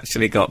 and he's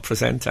actually got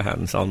presenter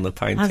hands on the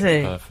painting. Has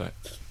he?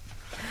 Perfect.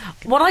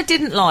 What I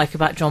didn't like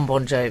about John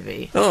Bon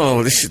Jovi,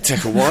 Oh, this should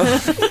take a while.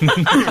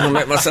 I'll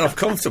make myself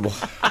comfortable.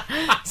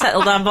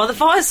 settle down by the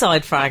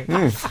fireside, Frank,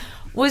 Hmm.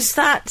 was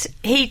that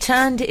he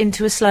turned it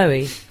into a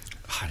slowie.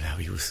 I know,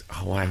 he was...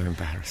 Oh, how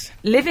embarrassing.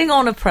 Living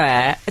on a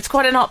Prayer, it's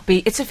quite an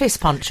upbeat... It's a fist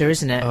puncher,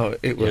 isn't it? Oh,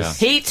 it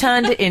was... Yeah. He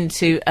turned it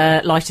into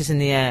Lighters in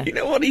the Air. You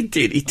know what he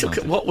did? He took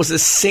what was a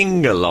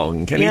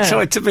sing-along, and Yeah. he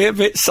tried to be a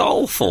bit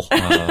soulful.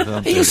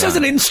 Don't He do used as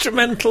that. an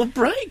instrumental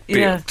break.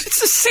 Yeah.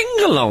 It's a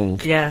sing-along.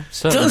 Yeah.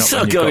 Certainly Don't not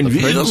start when going,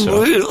 you've got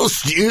the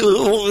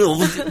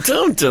Prince on.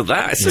 don't do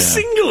that. It's a Yeah.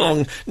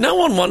 sing-along. No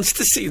one wants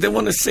to see, they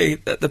want to see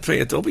the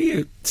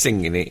POW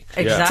singing it.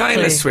 Exactly.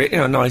 Taylor Swift,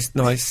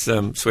 nice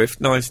Swift,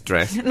 nice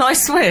dress.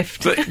 Nice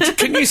Swift. But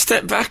can you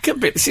step back a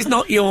bit? This is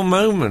not your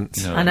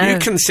moment. No. I know.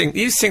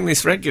 You sing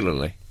this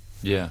regularly.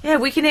 Yeah. Yeah,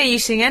 we can hear you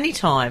sing any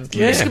time.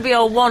 Yeah. This could be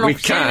our one We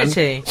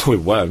opportunity. can. We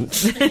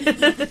won't.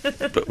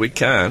 But we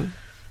can.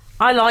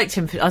 I liked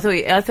him. I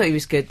thought he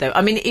was good though.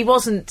 I mean, he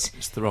wasn't.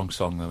 It's the wrong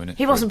song, though, isn't it?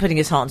 He wasn't putting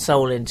his heart and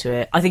soul into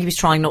it. I think he was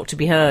trying not to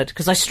be heard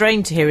because I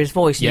strained to hear his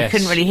voice and Yes. you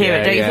couldn't really hear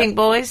Yeah, it. Don't yeah. you think,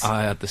 boys?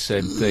 I had the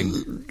same thing.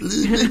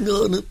 Living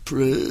on a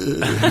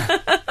prayer.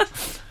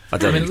 I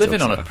mean,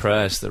 Living on a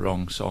Prayer is the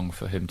wrong song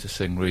for him to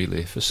sing,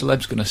 really. If a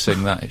celeb's going to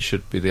sing that, it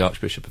should be the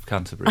Archbishop of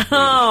Canterbury. Really,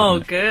 Oh,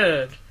 shouldn't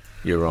good.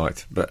 You're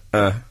right, but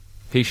it?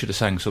 He should have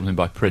sang something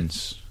by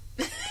Prince.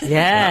 that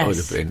would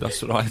have Yes. been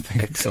That's what I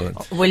think.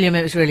 excellent. William,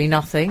 it was really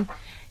nothing.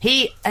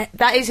 He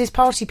that is his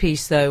party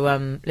piece though.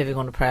 Living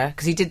on a Prayer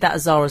because he did that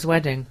at Zara's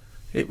wedding.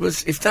 It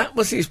was, if that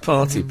was his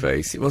party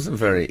piece, it wasn't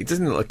very. It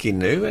doesn't look like he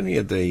knew any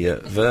of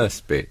the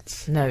verse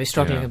bits. No, he was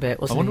struggling Yeah. a bit,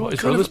 wasn't I wonder he? what his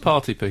Kind of- brother's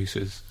party piece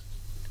is.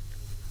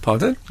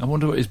 Pardon? I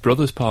wonder what his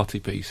brother's party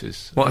piece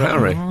is. What,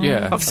 Harry?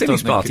 Yeah. I've seen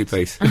his party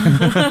piece.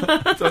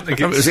 I don't think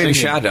It was in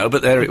shadow,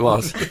 but there it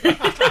was.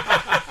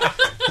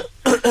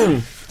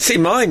 See,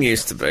 mine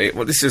used to be.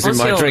 Well, this was What's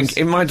yours?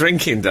 in my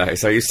drinking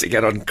days. I used to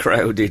get on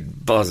crowded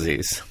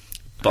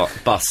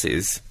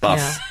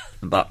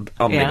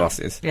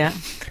omnibuses, Yeah.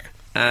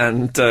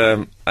 and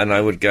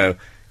I would go.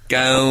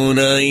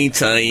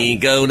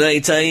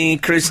 Gaudete,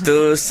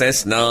 Christus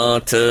es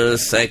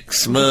natus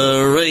ex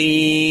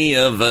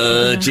Maria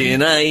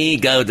Virgine,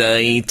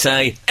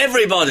 gaudete.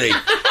 Everybody!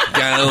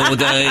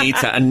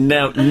 Gaudete. And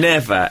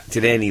never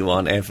did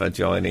anyone ever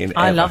join in.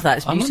 I ever. love that.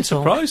 It's I'm beautiful.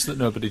 surprised that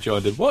nobody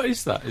joined in. What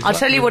is that? I'll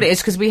tell you what it is,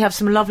 because we have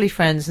some lovely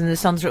friends, and the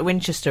sons are at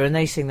Winchester, and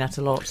they sing that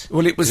a lot.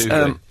 Well, it was. Do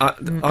they?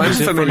 I'm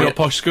Is it from familiar. your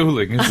posh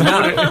schooling? Is that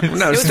what it is?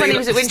 No, It was when he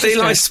was at Winchester.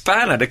 Steeleye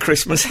Span had a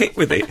Christmas hit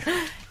with it.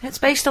 It's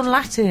based on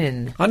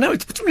Latin. I know,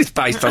 it's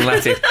based on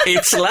Latin.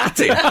 It's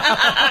Latin.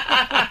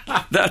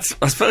 I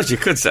suppose you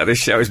could say this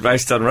show is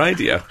based on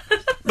radio.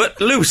 But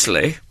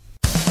loosely.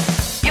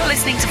 You're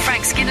listening to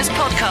Frank Skinner's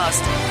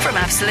podcast from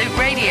Absolute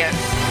Radio.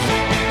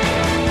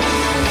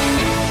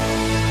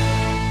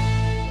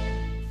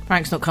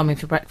 Frank's not coming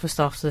for breakfast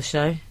after the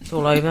show. It's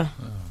all over.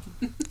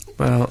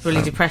 Well,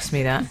 Really depressed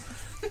me, that.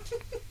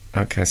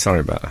 okay,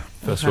 sorry about that.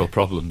 First world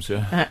problems,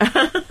 yeah.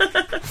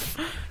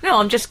 No,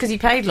 I'm just because he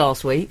paid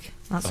last week.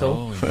 That's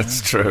all. Oh, yeah.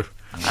 That's true.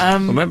 Well,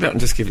 maybe I can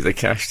just give you the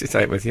cash to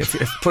take with you.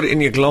 Put it in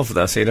your glove,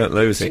 though, so you don't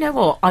lose Do it. you know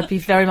what? I'd be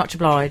very much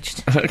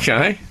obliged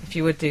Okay, if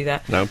you would do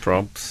that. no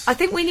probs. I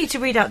think we need to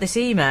read out this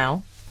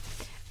email.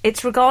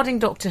 It's regarding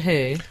Doctor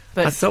Who,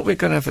 but I thought we were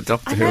going to have a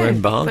Doctor I Who know,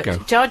 embargo.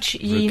 but judge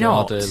ye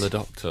not. Regarde le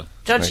doctor.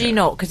 Judge Okay. ye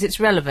not, because it's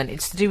relevant.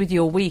 It's to do with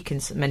your week in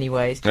many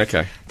ways.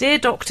 Okay. Dear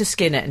Dr.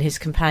 Skinner and his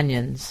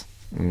companions.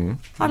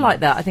 I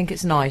like that. I think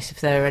it's nice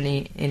if there are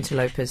any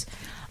interlopers.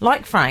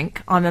 Like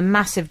Frank, I'm a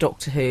massive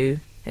Doctor Who,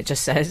 it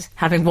just says,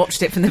 having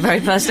watched it from the very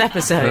first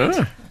episode.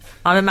 Ah.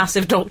 I'm a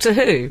massive Doctor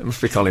Who. It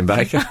must be Colin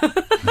Baker.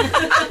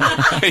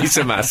 He's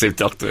a massive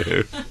Doctor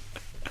Who.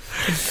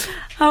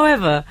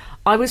 However,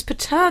 I was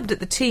perturbed at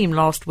the team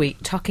last week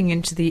tucking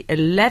into the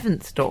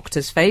 11th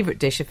Doctor's favourite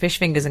dish of fish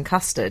fingers and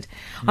custard.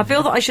 I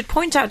feel that I should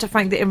point out to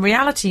Frank that in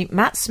reality,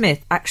 Matt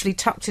Smith actually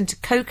tucked into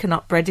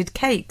coconut breaded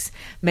cakes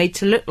made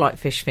to look like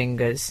fish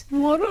fingers.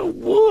 What a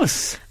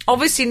wuss.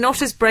 Obviously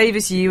not as brave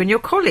as you and your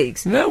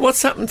colleagues. No,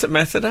 what's happened to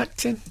method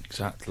acting?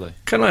 Exactly.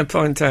 Can I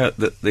point out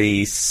that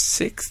the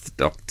 6th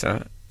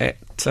Doctor ate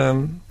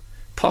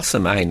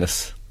possum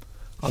anus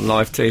on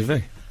live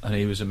TV? And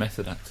he was a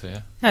method actor, yeah.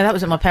 No, that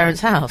was at my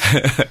parents' house.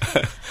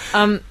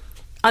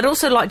 I'd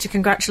also like to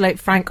congratulate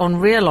Frank on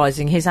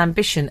realising his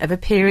ambition of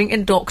appearing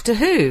in Doctor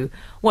Who.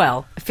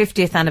 Well, a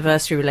 50th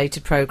anniversary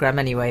related programme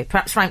anyway.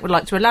 Perhaps Frank would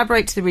like to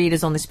elaborate to the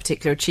readers on this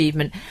particular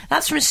achievement.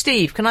 That's from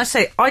Steve. Can I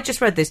say, I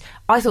just read this.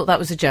 I thought that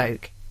was a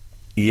joke.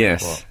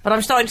 Yes. What? But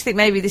I'm starting to think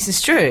maybe this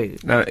is true.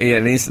 No, yeah,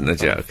 it isn't a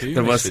joke. A few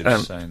There was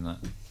messages saying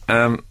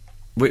that.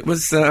 it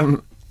was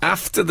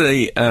after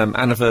the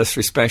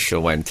anniversary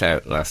special went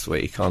out last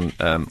week on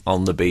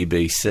the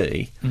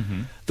BBC.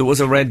 There was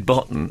a red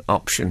button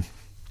option.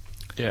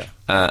 Yeah.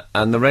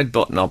 And the red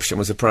button option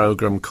was a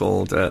programme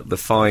called the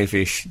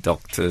Five-ish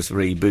Doctors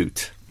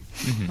Reboot.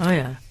 Oh,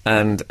 yeah.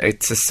 And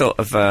it's a sort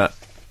of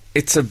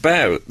it's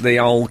about the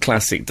old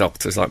classic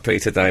Doctors like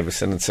Peter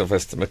Davison and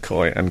Sylvester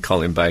McCoy and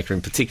Colin Baker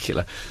in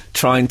particular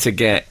trying to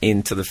get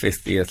into the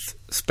 50th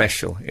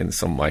special in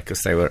some way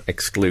because they were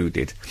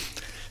excluded.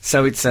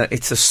 So it's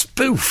a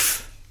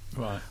spoof,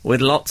 Right. with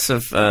lots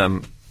of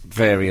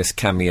various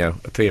cameo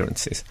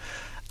appearances.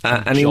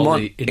 And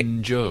Jolly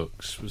in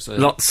jokes, was there?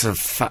 lots of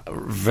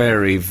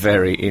very,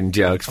 very in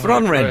jokes. But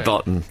on Red great.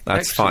 Button,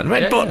 that's Excellent. fine.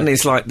 Red Yeah, Button yeah.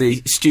 is like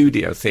the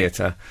studio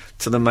theatre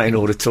to the main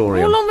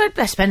auditorium. Well, on Red,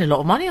 they spend a lot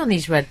of money on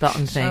these red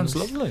button things. Sounds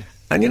lovely.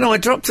 And, you know, I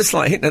dropped a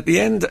slight hint at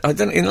the end.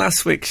 In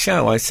last week's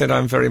show, I said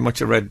I'm very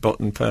much a Red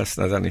Button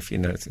person. I don't know if you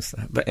noticed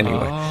that. But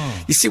anyway.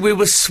 Oh. You see, we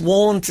were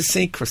sworn to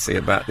secrecy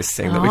about this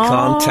thing that we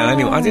can't tell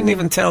anyone. I didn't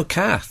even tell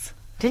Kath.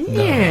 Didn't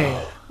you?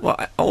 Well,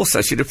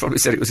 also, she'd have probably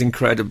said it was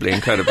incredibly,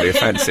 incredibly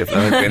offensive. Though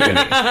I'd been in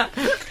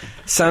it.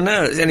 So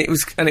no, and it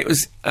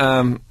was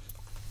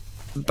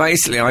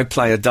basically I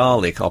play a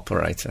Dalek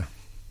operator.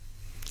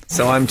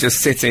 So I'm just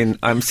sitting.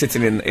 I'm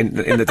sitting in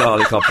the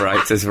Dalek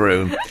operator's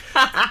room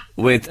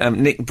with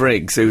Nick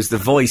Briggs, who's the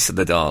voice of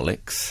the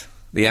Daleks,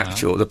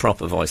 the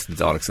proper voice of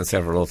the Daleks, and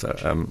several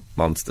other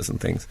monsters and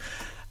things.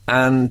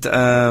 And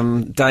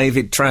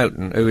David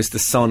Troughton, who is the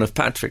son of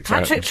Patrick Troughton.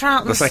 Patrick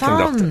Troughton's the second son.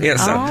 Doctor. Yeah,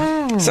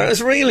 Oh. so it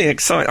was really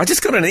exciting. I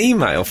just got an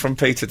email from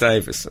Peter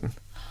Davison,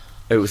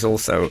 who was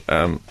also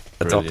a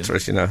Brilliant. doctor,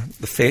 as you know,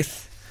 the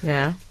 5th.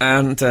 Yeah.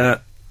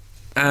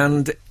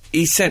 And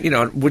he said, you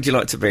know, would you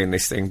like to be in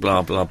this thing,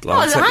 blah, blah, blah.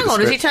 Oh, and sent me hang the on,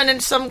 has he script. turned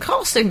into some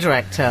casting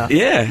director?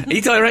 Yeah,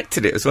 he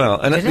directed it as well.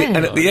 And Did he?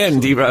 at the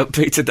end, he wrote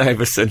Peter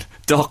Davison,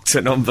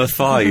 Doctor Number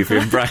 5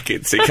 in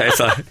brackets in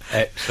case I...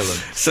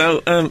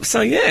 Excellent.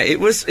 So yeah, it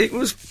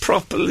was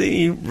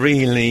properly,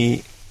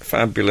 really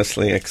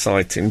fabulously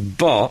exciting.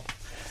 But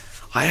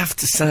I have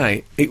to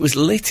say, it was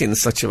lit in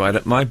such a way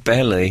that my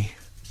belly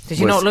Did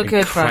you was not look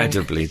good, Frank?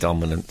 incredibly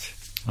dominant.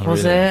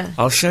 Was it?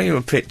 I'll show you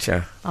a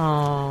picture.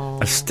 Oh.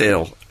 A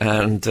still,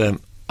 and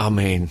I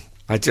mean,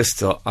 I just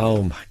thought,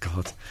 oh my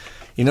God.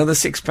 You know the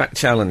six-pack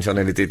challenge I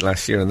nearly did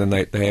last year, and then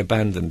they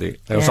abandoned it.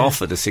 They was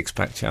offered a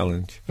six-pack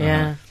challenge.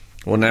 Yeah.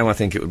 Well, now I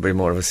think it would be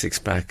more of a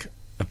six-pack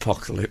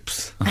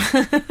apocalypse.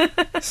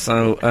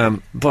 So,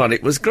 but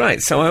it was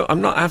great. So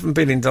I haven't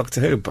been in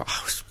Doctor Who, but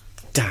I was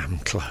damn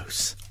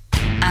close.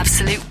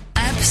 Absolute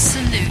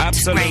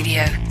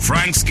Radio.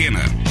 Frank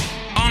Skinner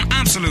on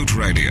Absolute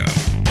Radio.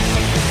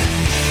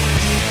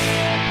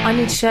 I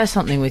need to share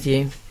something with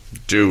you.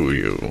 Do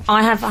you?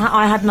 I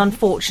had an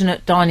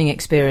unfortunate dining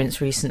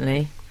experience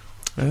recently.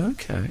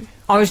 Okay.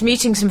 I was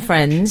meeting some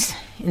friends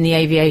in the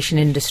aviation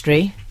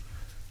industry.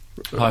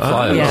 High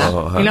flyers. Yeah.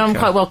 Oh, You know, I'm okay.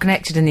 quite well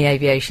connected in the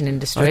aviation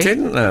industry. I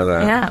didn't know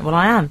that. Yeah, well,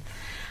 I am.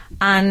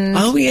 And...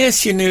 Oh,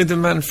 yes, you knew the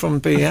man from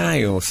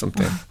BA or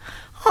something.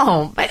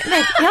 Oh, yeah,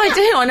 I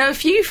do. I know a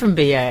few from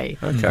BA.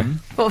 Okay.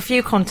 Got a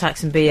few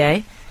contacts in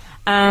BA.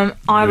 I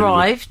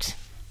arrived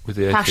With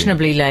the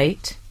fashionably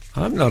late.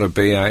 I'm not a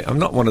BA. I'm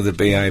not one of the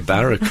BA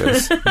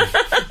barrackers,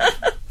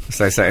 as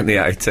they say in the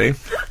A-team.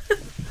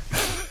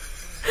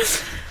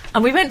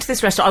 And we went to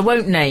this restaurant. I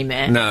won't name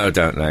it. No,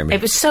 don't name it.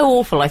 It was so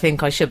awful, I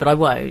think I should, but I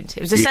won't.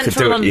 It was a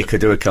central London... You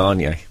could do a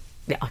Kanye.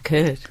 Yeah, I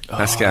could.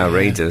 Ask our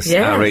readers.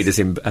 Yes. Our readers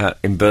in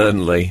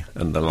Burnley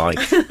and the like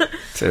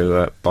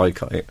to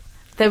boycott it.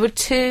 There were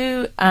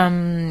two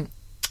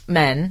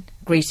men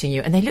greeting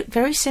you, and they looked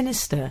very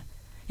sinister.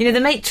 You know,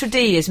 the maitre d'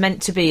 is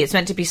meant to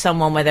be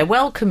someone where they're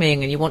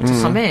welcoming and you want to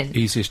come in.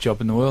 Easiest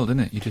job in the world, isn't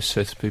it? You just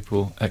say to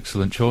people,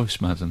 excellent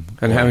choice, madam.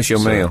 And how was your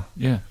meal?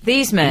 Yeah.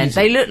 These men, Easy,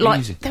 they look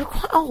like... easy. They were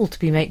quite old to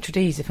be maitre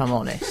d's, if I'm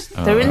honest.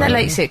 They were in their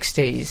late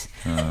 60s.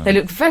 They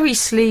looked very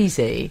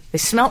sleazy. They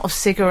smelt of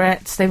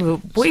cigarettes. They were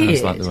weird.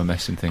 Sounds like they were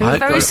messing things They were up.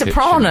 very in the kitchen.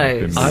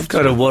 Sopranos. I've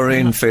got a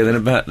worrying feeling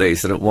about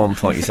these, that at one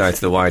point you say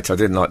to the waiter, I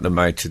didn't like the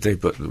maitre d',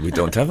 but we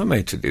don't have a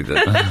maitre d'.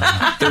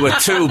 There were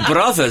two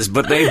brothers,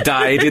 but they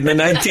died in the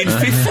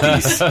 1950s.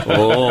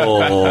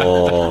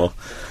 Oh,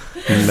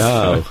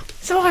 no.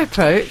 So I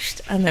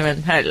approached, and they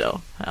went,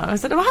 hello. I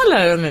said, oh,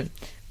 hello. And then,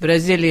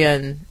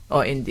 Brazilian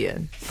or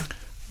Indian?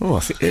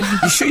 Oh,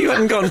 you sure you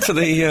hadn't gone to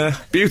the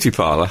beauty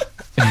parlour?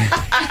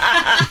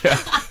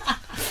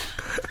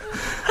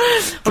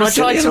 Well, I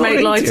tried to Brazilian or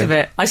make light Indian? of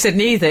it. I said,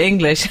 neither,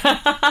 English.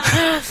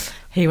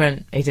 He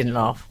didn't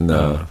laugh.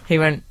 No. He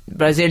went,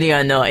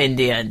 Brazilian or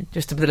Indian,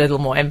 just with a little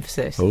more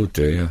emphasis. Oh,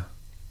 dear.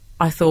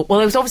 I thought, well,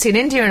 there was obviously an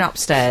Indian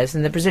upstairs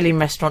and the Brazilian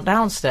restaurant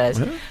downstairs.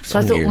 Well, so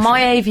I thought, unusual.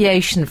 my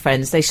aviation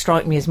friends, they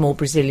strike me as more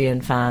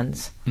Brazilian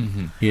fans.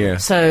 Yeah.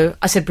 So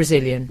I said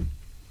Brazilian.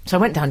 So I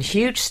went down a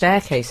huge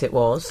staircase it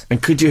was.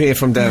 And could you hear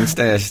from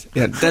downstairs?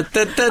 Yeah. I'll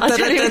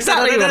tell you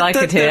exactly what I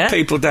could hear.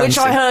 People dancing. Which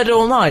I heard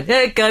all night.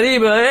 Hey,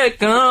 Caribe, hey,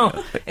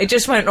 come. It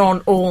just went on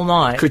all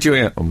night. Could you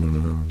hear?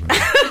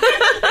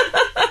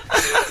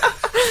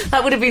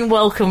 That would have been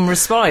welcome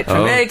respite from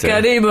Oh, Hey,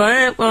 dear. Caribe,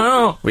 hey,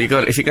 come.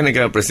 Well, if you're going to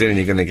go Brazilian,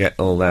 you're going to get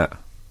all that.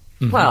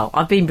 Well,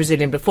 I've been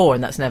Brazilian before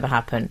and that's never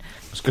happened.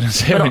 I was going to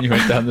say, when you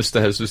went down the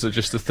stairs, was there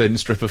just a thin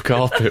strip of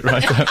carpet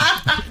right down?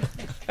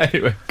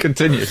 Anyway,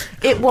 continue.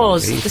 It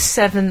was the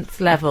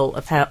 7th level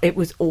of hell. It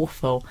was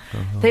awful.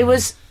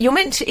 You're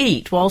meant to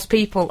eat whilst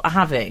people are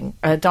having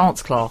a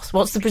dance class.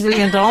 What's the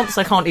Brazilian dance?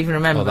 I can't even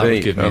remember. Oh, that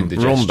would give me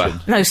indigestion.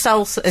 rumba. No,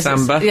 salsa.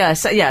 Samba?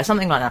 Yeah,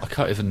 something like I that.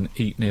 can't even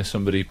eat near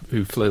somebody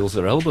who flails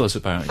their elbows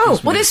about. It Oh,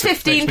 gives well, me- there's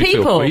 15 makes me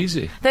feel people.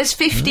 queasy. There's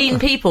 15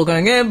 people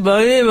going, and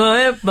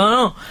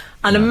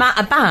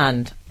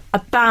a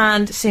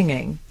band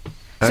singing.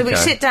 So we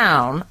Okay. sit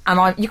down,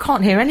 and you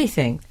can't hear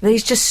anything.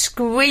 He's just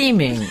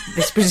screaming,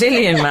 this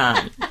Brazilian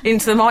man,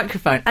 into the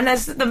microphone. And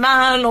there's the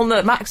man on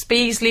the Max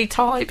Beasley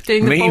type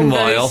doing the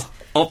Meanwhile,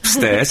 bongos.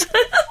 upstairs.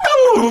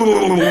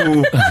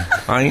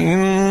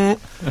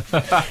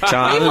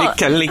 Charlie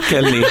Kelly,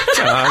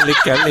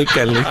 Charlie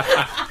Kelly.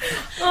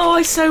 Oh,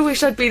 I so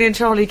wish I'd been in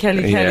Charlie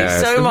Kelly.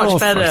 Yeah, So it's much more-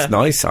 better. It's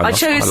nice. I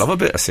chose. love a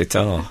bit of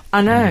sitar.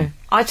 I know.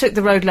 I took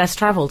the road less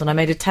travelled and I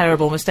made a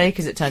terrible mistake,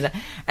 as it turned out.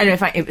 Anyway, in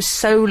fact, it was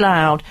so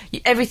loud.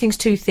 Everything's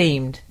too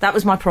themed. That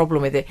was my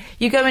problem with it.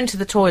 You go into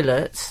the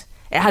toilets,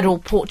 it had all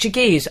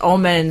Portuguese,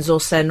 homens or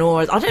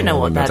senoras. I don't know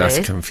what that that's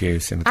is.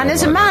 confusing. And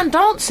there's a man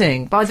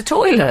dancing by the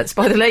toilets,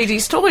 by the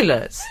ladies'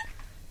 toilets.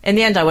 In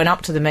the end, I went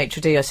up to the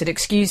maitre d'. I said,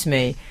 excuse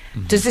me,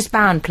 does this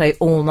band play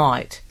all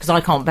night? Because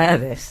I can't bear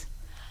this.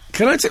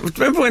 Can I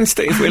remember when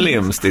Steve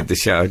Williams did the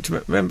show? Do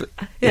you remember?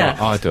 Yeah.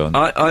 Well, I don't.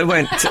 I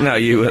went to, no,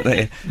 you weren't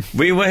there.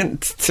 We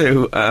went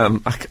to a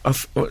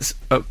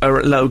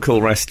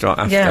local restaurant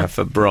after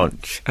for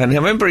brunch, and I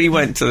remember he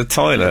went to the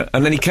toilet,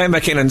 and then he came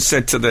back in and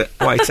said to the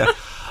waiter,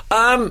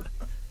 M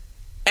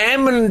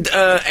and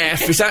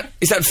F, is that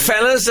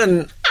fellas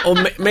or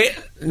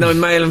no,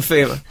 male and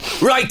female?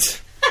 Right.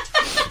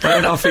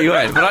 And off he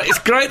went. But it's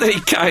great that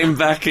he came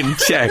back and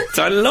checked.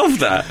 I love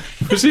that.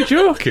 Was he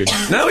joking?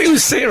 No, he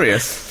was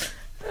serious.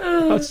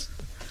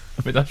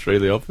 That's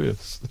really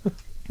obvious.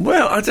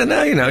 Well, I don't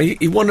know,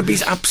 you want to be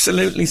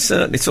absolutely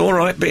certain. It's all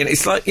right being...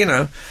 It's like,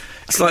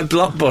 it's like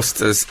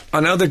Blockbusters. I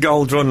know the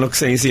gold run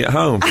looks easy at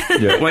home.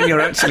 When you're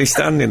actually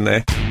standing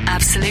there.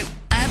 Absolute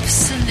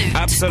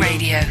Absolute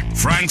Radio.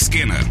 Frank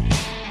Skinner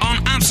on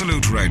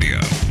Absolute Radio.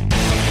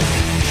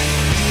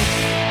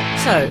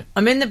 So,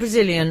 I'm in the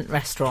Brazilian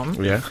restaurant.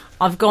 Yeah.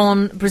 I've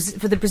gone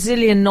for the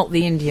Brazilian, not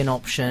the Indian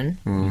option,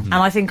 and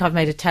I think I've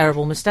made a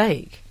terrible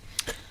mistake.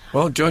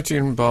 Well,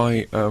 judging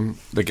by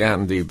the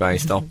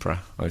Gandhi-based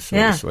opera I saw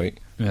this week,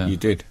 you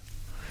did.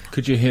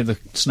 Could you hear the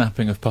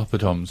snapping of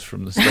poppadoms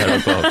from the stair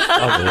above?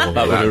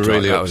 That would have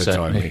really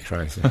upset me.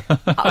 Crazy. When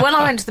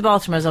I went to the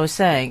bathroom, as I was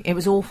saying, it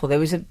was awful. There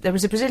was a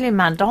Brazilian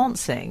man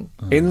dancing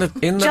In the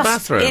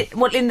bathroom?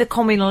 in the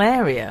communal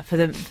area for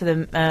the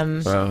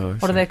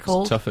what are they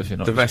called? Tough if you're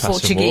not The just passing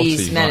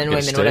Portuguese water, you men might and get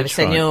women, or whatever,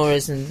 stage fright.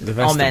 senores and The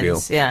vestibule.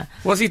 homens. Yeah,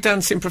 Was he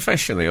dancing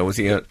professionally or was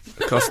he a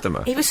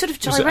customer? he was sort of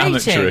Was it gyrating.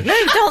 amateurish?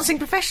 No, dancing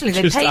professionally.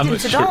 They Just paid him to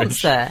amateurish.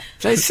 dance there.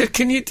 They said,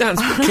 can you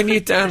dance? But can you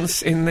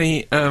dance in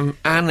the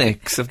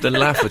annex of the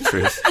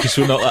lavatories? Because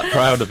we're not that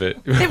proud of it.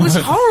 It was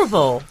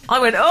horrible. I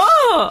went,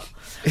 oh!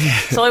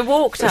 So I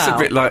walked It's out. a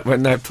bit like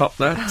when they pop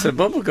that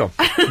bubblegum.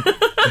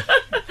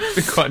 It's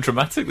been quite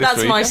dramatic this That's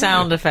week. my hasn't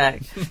sound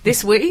effect.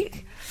 This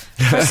week,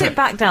 I sit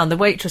back down, the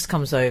waitress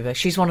comes over.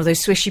 She's one of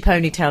those swishy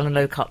ponytail and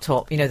low-cut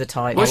top, you know the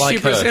type. Was I like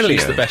she her. Brazilian?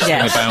 She's the best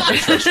Yes. thing about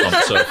this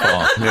restaurant so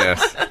far.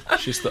 Yes.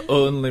 She's the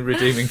only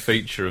redeeming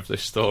feature of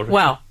this story.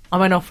 Well, I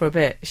went off for a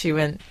bit. She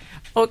went,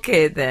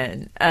 okay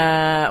then,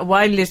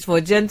 wine list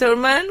for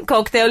gentlemen,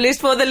 cocktail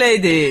list for the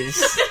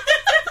ladies.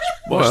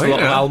 Watched Well, a lot you of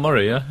know. Al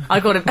Murray, yeah? I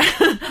got a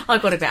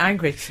bit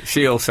angry.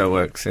 She also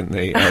works in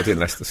the in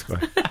Leicester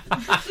Square.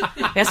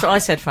 That's what I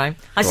said, Frank.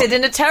 I said,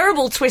 in a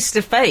terrible twist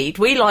of fate,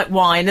 we like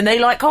wine and they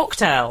like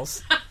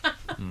cocktails.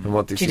 And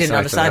what did She she didn't say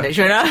understand to it,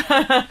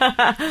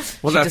 that? you know?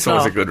 Well, She that's just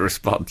always a laughed. good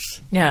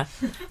response. Yeah.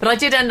 But I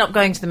did end up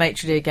going to the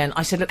maitre d' again.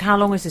 I said, look, how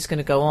long is this going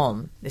to go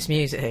on, this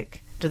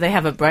music? Do they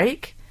have a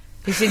break?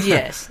 He said,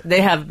 yes,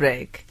 they have a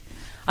break.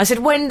 I said,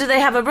 when do they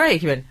have a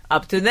break? He went,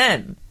 up to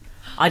them.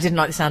 I didn't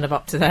like the sound of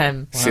up to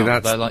them. See, Wow,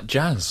 that's- they're like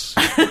jazz.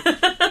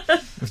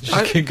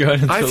 Just keep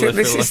going until I they think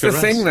this feel is like the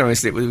a thing, rest. though,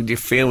 is that what you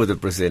feel with the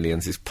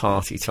Brazilians is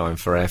party time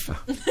forever.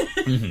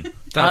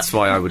 That's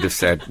why I would have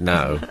said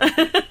no.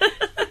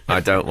 I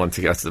don't want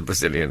to go to the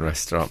Brazilian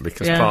restaurant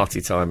because Yeah.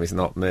 party time is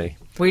not me.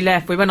 We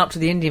left. We went up to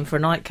the Indian for a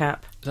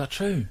nightcap. Is that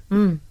true?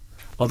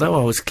 Although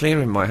I was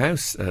clearing my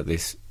house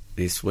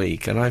this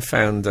week and I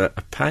found a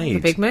page. A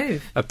big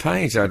move. A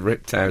page I'd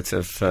ripped out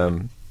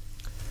of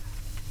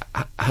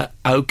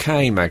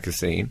OK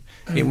magazine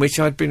in which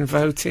I'd been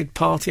voted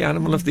Party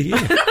Animal of the Year.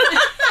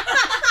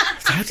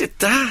 How did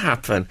that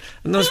happen?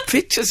 And there's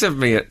pictures of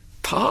me at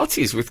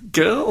parties with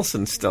girls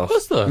and stuff.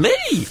 Was there? Me?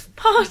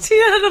 Party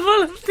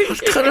animal of the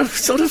I'd kind of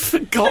sort of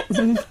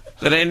forgotten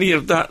that any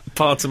of that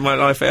part of my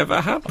life ever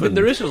I happened. mean,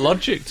 there is a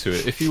logic to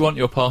it. If you want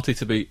your party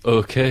to be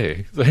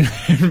okay, then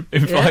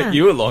invite Yeah.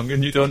 you along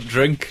and you don't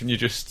drink and you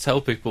just tell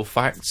people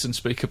facts and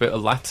speak a bit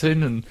of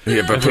Latin and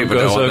Yeah, but everyone people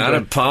goes don't want home that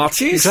and- at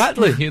parties.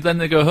 Exactly. Then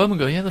they go home and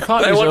go, yeah, the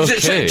party They was want to,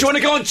 okay. do you want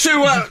to go on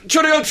to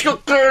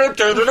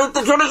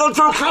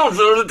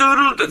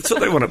That's what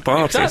they want at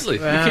parties. Exactly.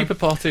 Yeah. You keep a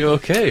party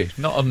okay,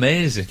 not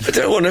amazing. I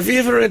don't want. Have you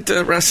ever read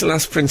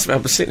Rasselas, Prince of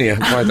Abyssinia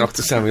by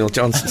Dr. Samuel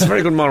Johnson? It's a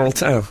very good moral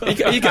tale. Are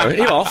you going? Are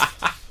you off?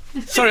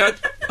 Sorry,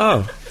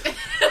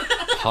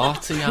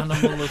 Party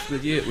animal of the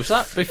year. Was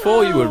that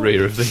before you were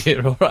Rear of the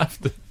Year or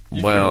after?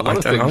 You've Well, been a I lot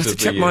of don't know. I have things to of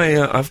the check year.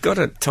 my... I've got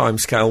a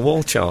timescale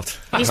wall chart.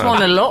 He's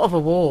won a lot of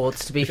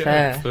awards, to be Yeah,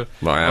 fair. for-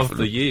 Well, I of haven't.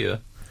 the year.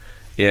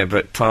 Yeah,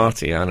 but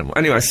party animal.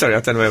 Anyway, sorry, I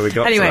don't know where we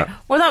got Anyway, to that.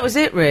 well, that was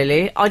it,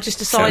 really. I just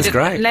Sounds decided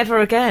great. never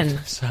again.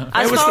 So-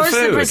 As was far the as the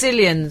food?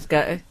 Brazilians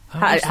go,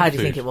 how was the do you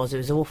food? think it was? It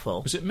was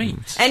awful. Was it meat?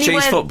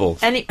 Anywhere, Cheese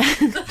footballs.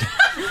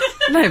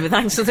 No, but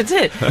thanks for the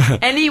tip.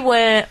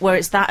 Anywhere where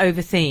it's that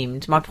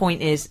over-themed, my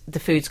point is the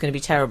food's going to be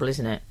terrible,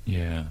 isn't it?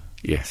 Yeah.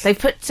 Yes. They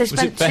Was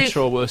spent it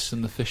better or worse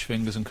than the fish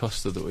fingers and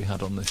custard that we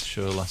had on this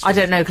show last I week?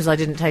 don't know, because I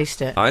didn't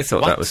taste it. I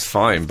thought What? that was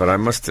fine, but I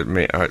must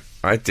admit,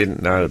 I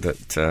didn't know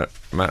that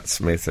Matt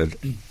Smith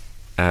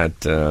had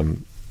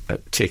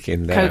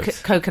chickened out.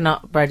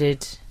 Coconut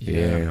breaded.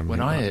 Yeah, I when mean,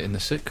 I ate in the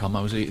sitcom,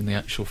 I was eating the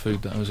actual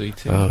food that I was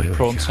eating. Oh, here we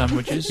Prawn go.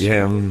 sandwiches,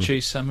 Yeah,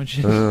 cheese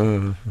sandwiches,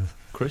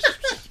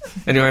 crisps.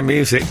 Anyway,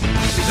 music.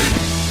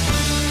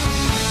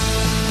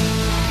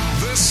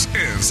 This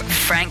is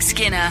Frank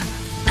Skinner,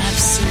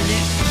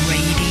 Absolute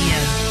Radio.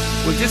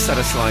 We've just had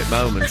a slight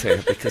moment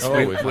here because Oh,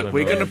 we've had a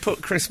we're going to moment.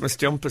 put Christmas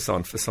jumpers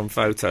on for some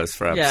photos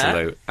for Yeah.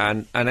 Absolute,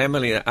 and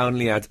Emily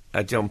only had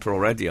a jumper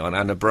already on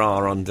and a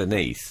bra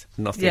underneath,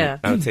 nothing, Yeah.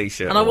 no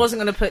t-shirt, And I on.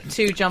 wasn't going to put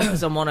two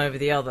jumpers on one over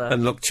the other.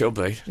 and look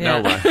chubby. Yeah.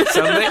 No way.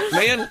 So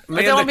me and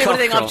I don't want the people to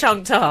think I'm cockerel,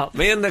 chunked up.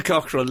 me and the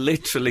cockerel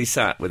literally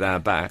sat with our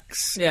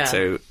backs Yeah.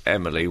 to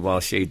Emily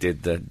while she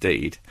did the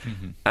deed,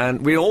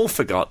 and we all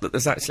forgot that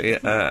there's actually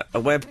a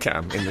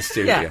webcam in the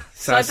studio. Yeah.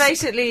 So I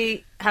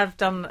basically have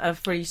done a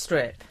free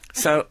strip.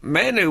 So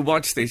men who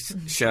watch this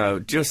show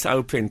just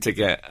hoping to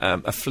get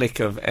a flick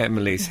of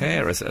Emily's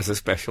hair as a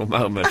special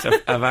moment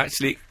have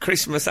actually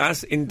Christmas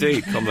has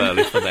indeed come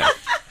early for them.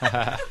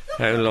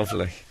 How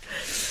lovely.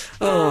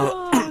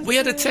 Oh, We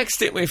had a text,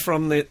 didn't we,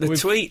 from the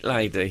tweet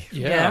lady?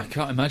 Yeah, I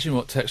can't imagine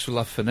what text we'll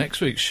have for next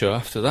week's show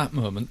after that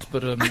moment.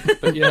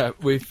 But yeah,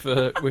 we've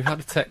had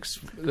a text.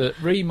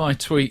 Re my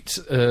tweet,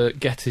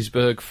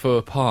 Gettysburg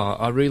faux pas.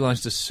 I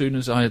realised as soon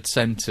as I had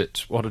sent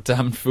it what a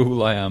damn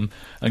fool I am,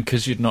 and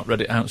because you'd not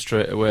read it out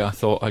straight away, I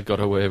thought I got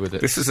away with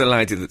it. This was a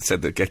lady that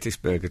said that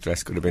Gettysburg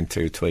Address could have been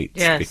 2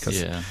 tweets because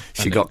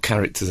she and got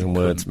characters and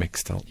words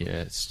mixed up.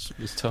 Yeah, it's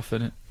tough,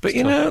 isn't it? But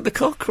you know, the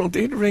Cockerel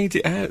did read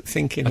it out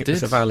thinking it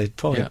was a valid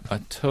point. Yeah, I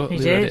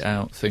totally read it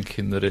out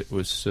thinking that it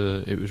was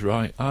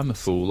right. I'm a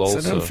fool also.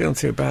 So don't feel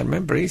too bad.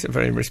 Remember, he's a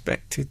very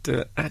respected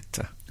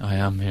actor. I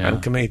am, yeah.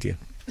 And comedian.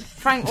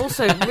 Frank,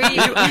 also, Are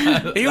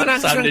you an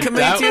actor and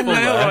comedian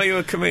now, or are you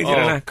a comedian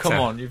and actor? Come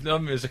on, you've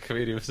known me as a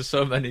comedian for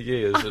so many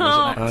years, and as an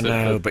actor I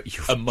know, but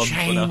you've a month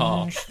changed. and a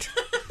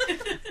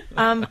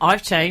half.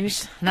 I've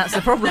changed, and that's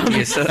the problem.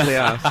 You certainly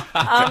are.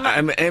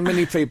 How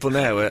many people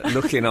now are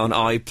looking on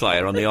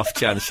iPlayer on the off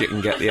chance you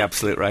can get the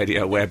Absolute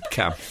Radio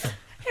webcam?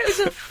 It was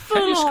a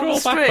Can you scroll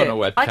back on a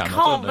webcam? I don't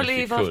can't know if you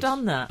believe I've could.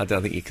 done that. I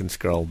don't think you can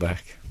scroll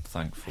back.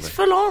 Thankfully. It's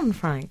full on,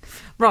 Frank.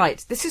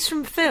 Right, this is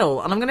from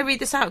Phil, and I'm going to read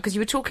this out because you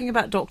were talking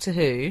about Doctor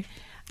Who.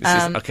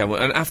 Okay, well,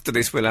 and after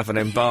this we'll have an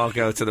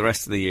embargo to the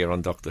rest of the year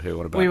on Doctor Who.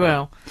 What about We that?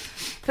 will.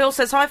 Phil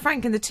says, hi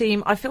Frank and the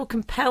team, I feel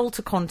compelled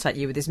to contact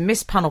you with this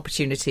missed pun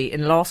opportunity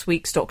in last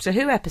week's Doctor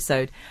Who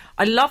episode.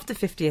 I loved the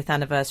 50th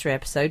anniversary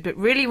episode, but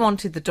really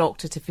wanted the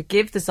Doctor to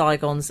forgive the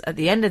Zygons at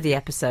the end of the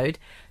episode,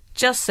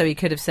 just so he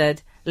could have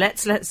said,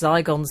 let's let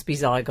Zygons be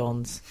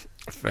Zygons.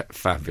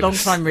 Fabulous. Long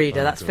time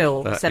reader, that's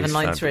Phil, That is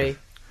 793.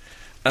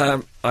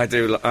 I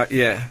do,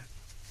 yeah.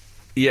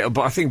 Yeah,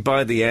 but I think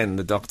by the end,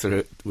 the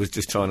Doctor was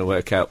just trying to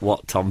work out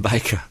what Tom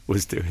Baker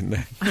was doing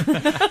there.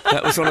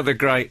 That was one of the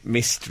great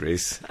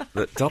mysteries,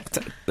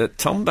 that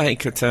Tom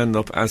Baker turned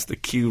up as the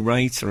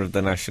curator of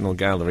the National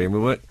Gallery, and we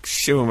weren't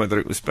sure whether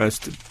it was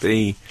supposed to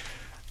be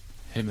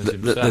Him as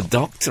that the himself.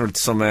 Doctor had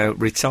somehow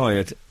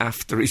retired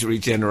after his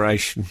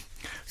regeneration,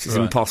 which is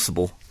Right.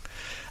 impossible.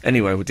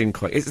 Anyway, we didn't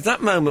quite. It's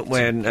that moment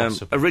when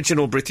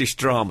original British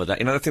drama, that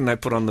the thing they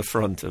put on the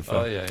front of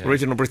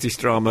original British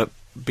drama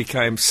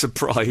became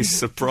surprise,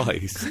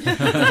 surprise.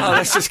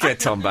 Let's just get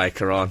Tom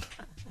Baker on.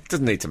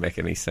 Doesn't need to make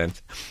any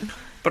sense.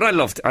 But I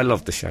loved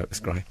the show. It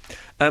was great.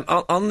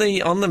 On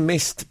the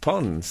missed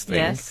puns thing,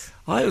 Yes.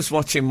 I was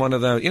watching one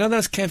of those. You know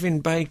those Kevin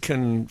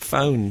Bacon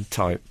phone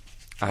type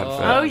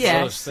adverts. Oh,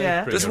 yes,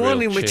 yeah. There's one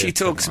in which he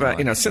talks about,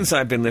 since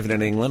I've been living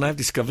in England, I've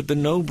discovered the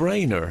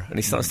no-brainer. And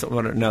he starts talking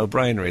about what a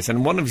no-brainer is.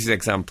 And one of his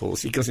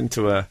examples, he goes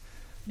into a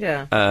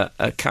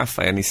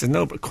cafe and he says,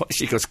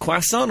 she goes,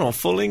 croissant or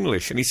full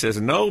English? And he says,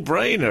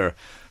 no-brainer,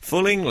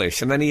 full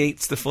English. And then he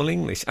eats the full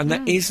English. And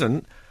that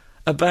isn't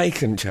a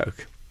bacon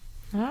joke.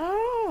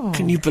 Oh.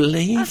 Can you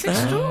believe That's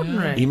that?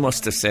 extraordinary. He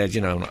must have said,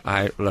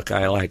 I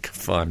like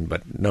fun,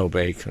 but no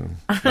bacon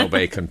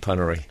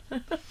punnery.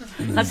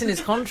 That's in his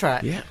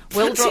contract. Yeah.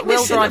 Will Fancy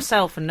missing drive a-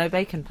 self and no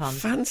bacon pun.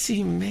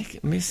 Fancy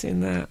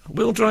missing that.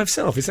 Will Drive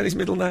Self, is that his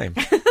middle name?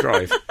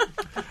 Drive.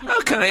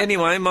 Okay,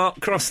 anyway, Mark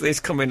Crossley's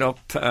coming up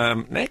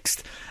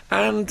next.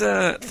 And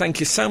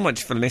thank you so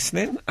much for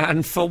listening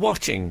and for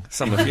watching,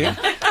 some of you.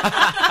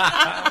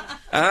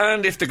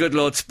 And if the good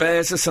Lord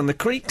spares us and the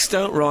creeks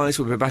don't rise,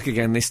 we'll be back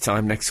again this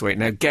time next week.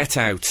 Now get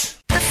out.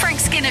 The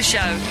Frank Skinner Show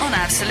on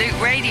Absolute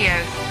Radio.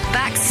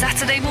 Back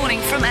Saturday morning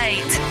from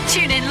 8.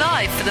 Tune in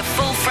live for the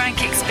full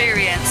Frank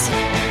experience.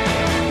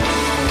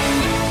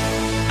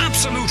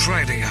 Absolute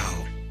Radio.